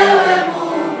 Ewe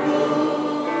Mungu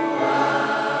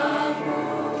wangu.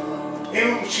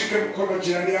 Hebu mshike mkono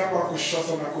jirani yako wa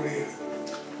kushoto na kulia.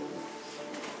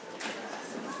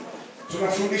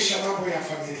 Tunafundisha mambo ya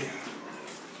familia.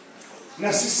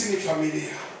 Na sisi ni familia.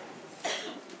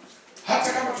 Hata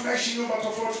kama tunaishi nyumba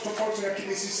tofauti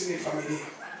lakini sisi ni familia.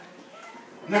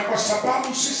 Na kwa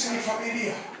sababu sisi ni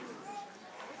familia,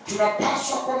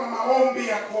 tunapaswa kuwa na maombi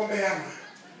ya kuombeana.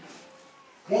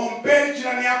 Muombee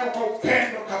jirani yako kwa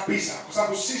upendo kabisa, kwa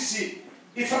sababu sisi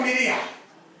ni familia.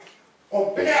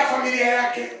 Ombea familia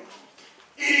yake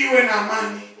ili iwe na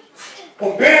amani.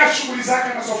 Ombea shughuli zake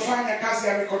anazofanya, kazi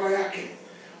ya mikono yake.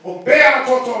 Ombea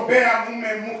watoto, ombea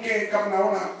mume, mke kama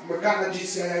naona mmekana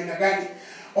jinsi ya aina gani.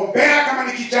 Ombea kama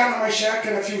ni kijana maisha yake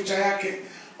na future yake.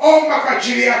 Omba kwa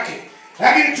ajili yake.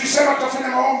 Lakini tulisema tutafanya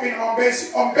maombi na maombezi.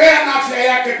 Ombea na afya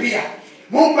yake pia.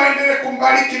 Mungu aendelee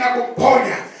kumbariki na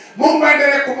kumponya. Mungu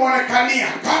aendelee kumuonekania.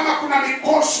 Kama kuna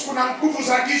mikosi, kuna nguvu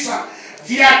za giza,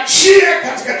 viachie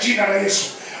katika jina la Yesu.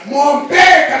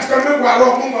 Muombee katika ulimwengu wa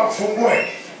roho, Mungu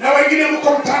amfungue. Na wengine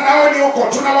mko mtandaoni huko,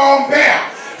 tunawaombea.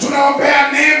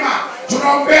 Tunaombea neema.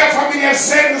 Tunaombea familia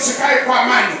zenu zikae kwa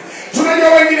amani. Tunajua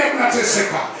wengine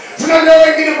mnateseka. Tunajua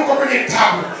wengine mko kwenye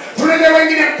tabu. Tunajua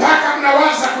wengine mpaka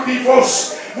mnawaza kudivorce.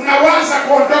 Mnawaza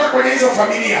kuondoka kwenye hizo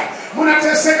familia.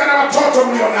 Mnateseka na watoto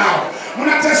mlionao.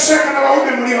 Mnateseka na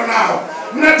waume mlionao.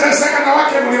 Mnateseka na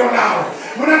wake mlionao.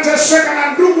 Mnateseka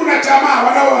na ndugu na jamaa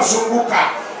wanaowazunguka.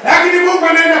 Lakini Mungu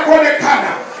anaenda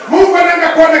kuonekana. Mungu anaenda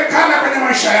kuonekana kwenye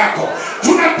maisha yako.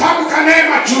 Tunatamka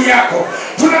neema juu yako.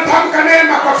 Tunatamka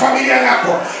neema kwa familia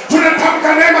yako. Tunatamka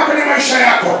neema kwenye maisha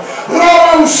yako. Roho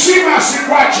wa uzima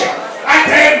asikuache.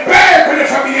 Atembee kwenye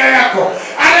familia yako.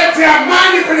 Alete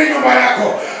amani kwenye nyumba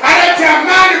yako. Alete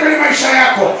amani kwenye maisha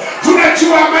yako.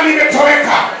 Tunajua amani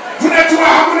imetoweka. Tunajua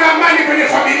hamuna amani kwenye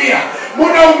familia.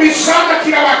 Mnaumizana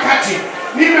kila wakati.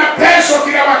 Ni mateso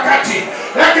kila wakati.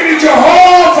 Lakini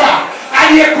Jehova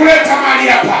aliyekuleta mahali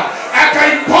hapa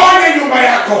akaiponye nyumba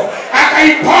yako,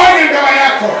 akaiponye ndoa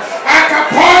yako,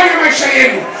 akaponye maisha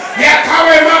yenu,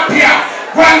 yakawe mapya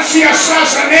kuanzia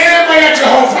sasa. Neema ya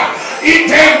Jehova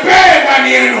itembee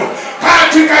ndani yenu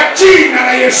katika jina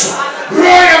la Yesu.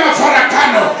 Roho ya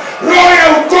mafarakano, roho ya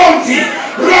ugomvi,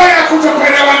 roho ya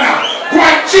kutokuelewana, kwa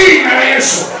jina la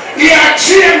Yesu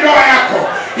iachie ndoa yako,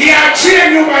 iachie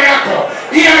nyumba yako,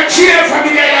 iachie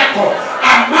familia yako.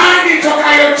 Amani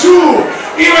tokayo juu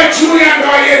iwe juu ya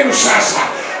ndoa yenu sasa.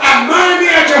 Amani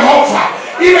ya Jehova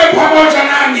iwe pamoja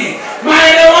nanyi.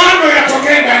 Maelewano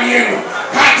yatokee ndani yenu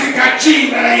katika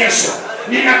jina la Yesu.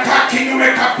 Ninakaa kinyume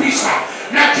kabisa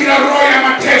na kila roho ya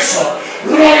mateso,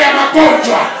 roho ya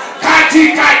magonjwa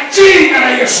katika jina la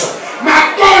Yesu.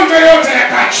 Magonjwa yote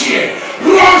yakaachie.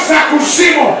 Roho za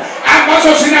kuzimu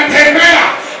ambazo zinatembea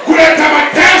kuleta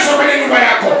mateso kwenye nyumba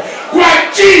yako, kwa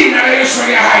jina la Yesu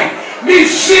ya hai.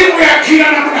 Mizimu ya kila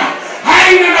namna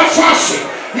haina nafasi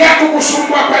ya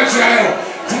kukusumbua kwanza leo.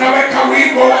 Tunaweka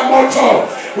wingo wa moto,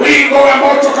 wingo wa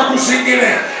moto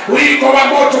kakuzingile, wingo wa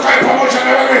moto kae pamoja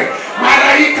na wewe.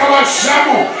 Malaika wa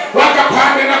zamu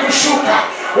wakapande na kushuka,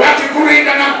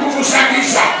 wakikulinda na nguvu za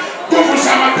giza, nguvu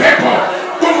za mapepo,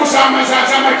 nguvu za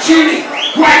majini,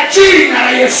 kwa jina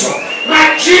la Yesu.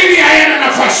 Majini hayana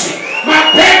nafasi,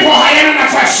 mapepo hayana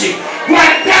nafasi, kwa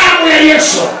damu ya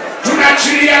Yesu.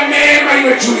 Tunaachilia neema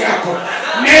iwe juu yako,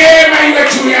 neema iwe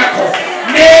juu yako,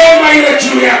 neema iwe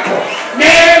juu yako,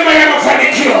 neema ya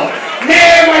mafanikio,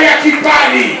 neema ya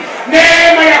kibali,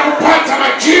 neema ya kupata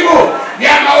majibu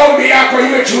ya maombi yako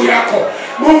iwe juu yako.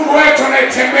 Mungu wetu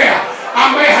anayetembea,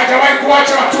 ambaye hajawahi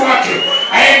kuacha watu wake,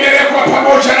 aendelee kuwa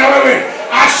pamoja na wewe,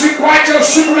 asikuache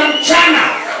usiku na mchana.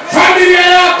 Familia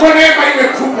yako neema iwe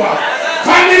kubwa,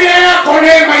 familia yako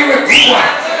neema iwe kubwa,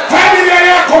 familia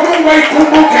yako Mungu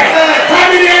aikumbuke,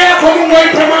 familia yako Mungu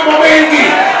aipe mambo mengi.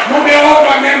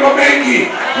 Mumeomba mambo mengi,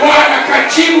 Bwana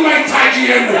kajibu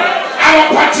mahitaji yenu,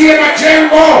 awapatie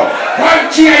majengo kwa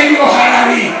njia iliyo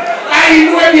halali,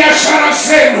 ainue biashara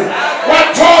zenu,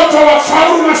 watoto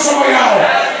wafaulu masomo yao.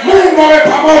 Mungu awe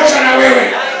pamoja na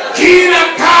wewe. Kila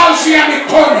kazi ya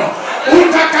mikono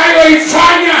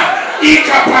utakayoifanya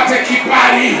ikapate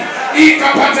kibali,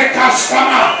 ikapate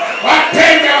customer,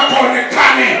 wateja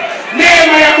wakaonekane.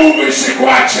 Neema ya Mungu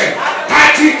isikuache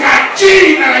katika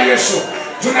jina la Yesu.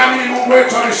 Tunaamini Mungu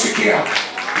wetu amesikia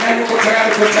na yuko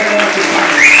tayari kutenda na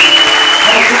kufanya.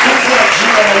 Hatukufu wa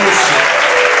jina la Yesu.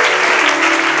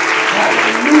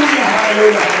 Haleluya,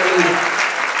 haleluya, haleluya.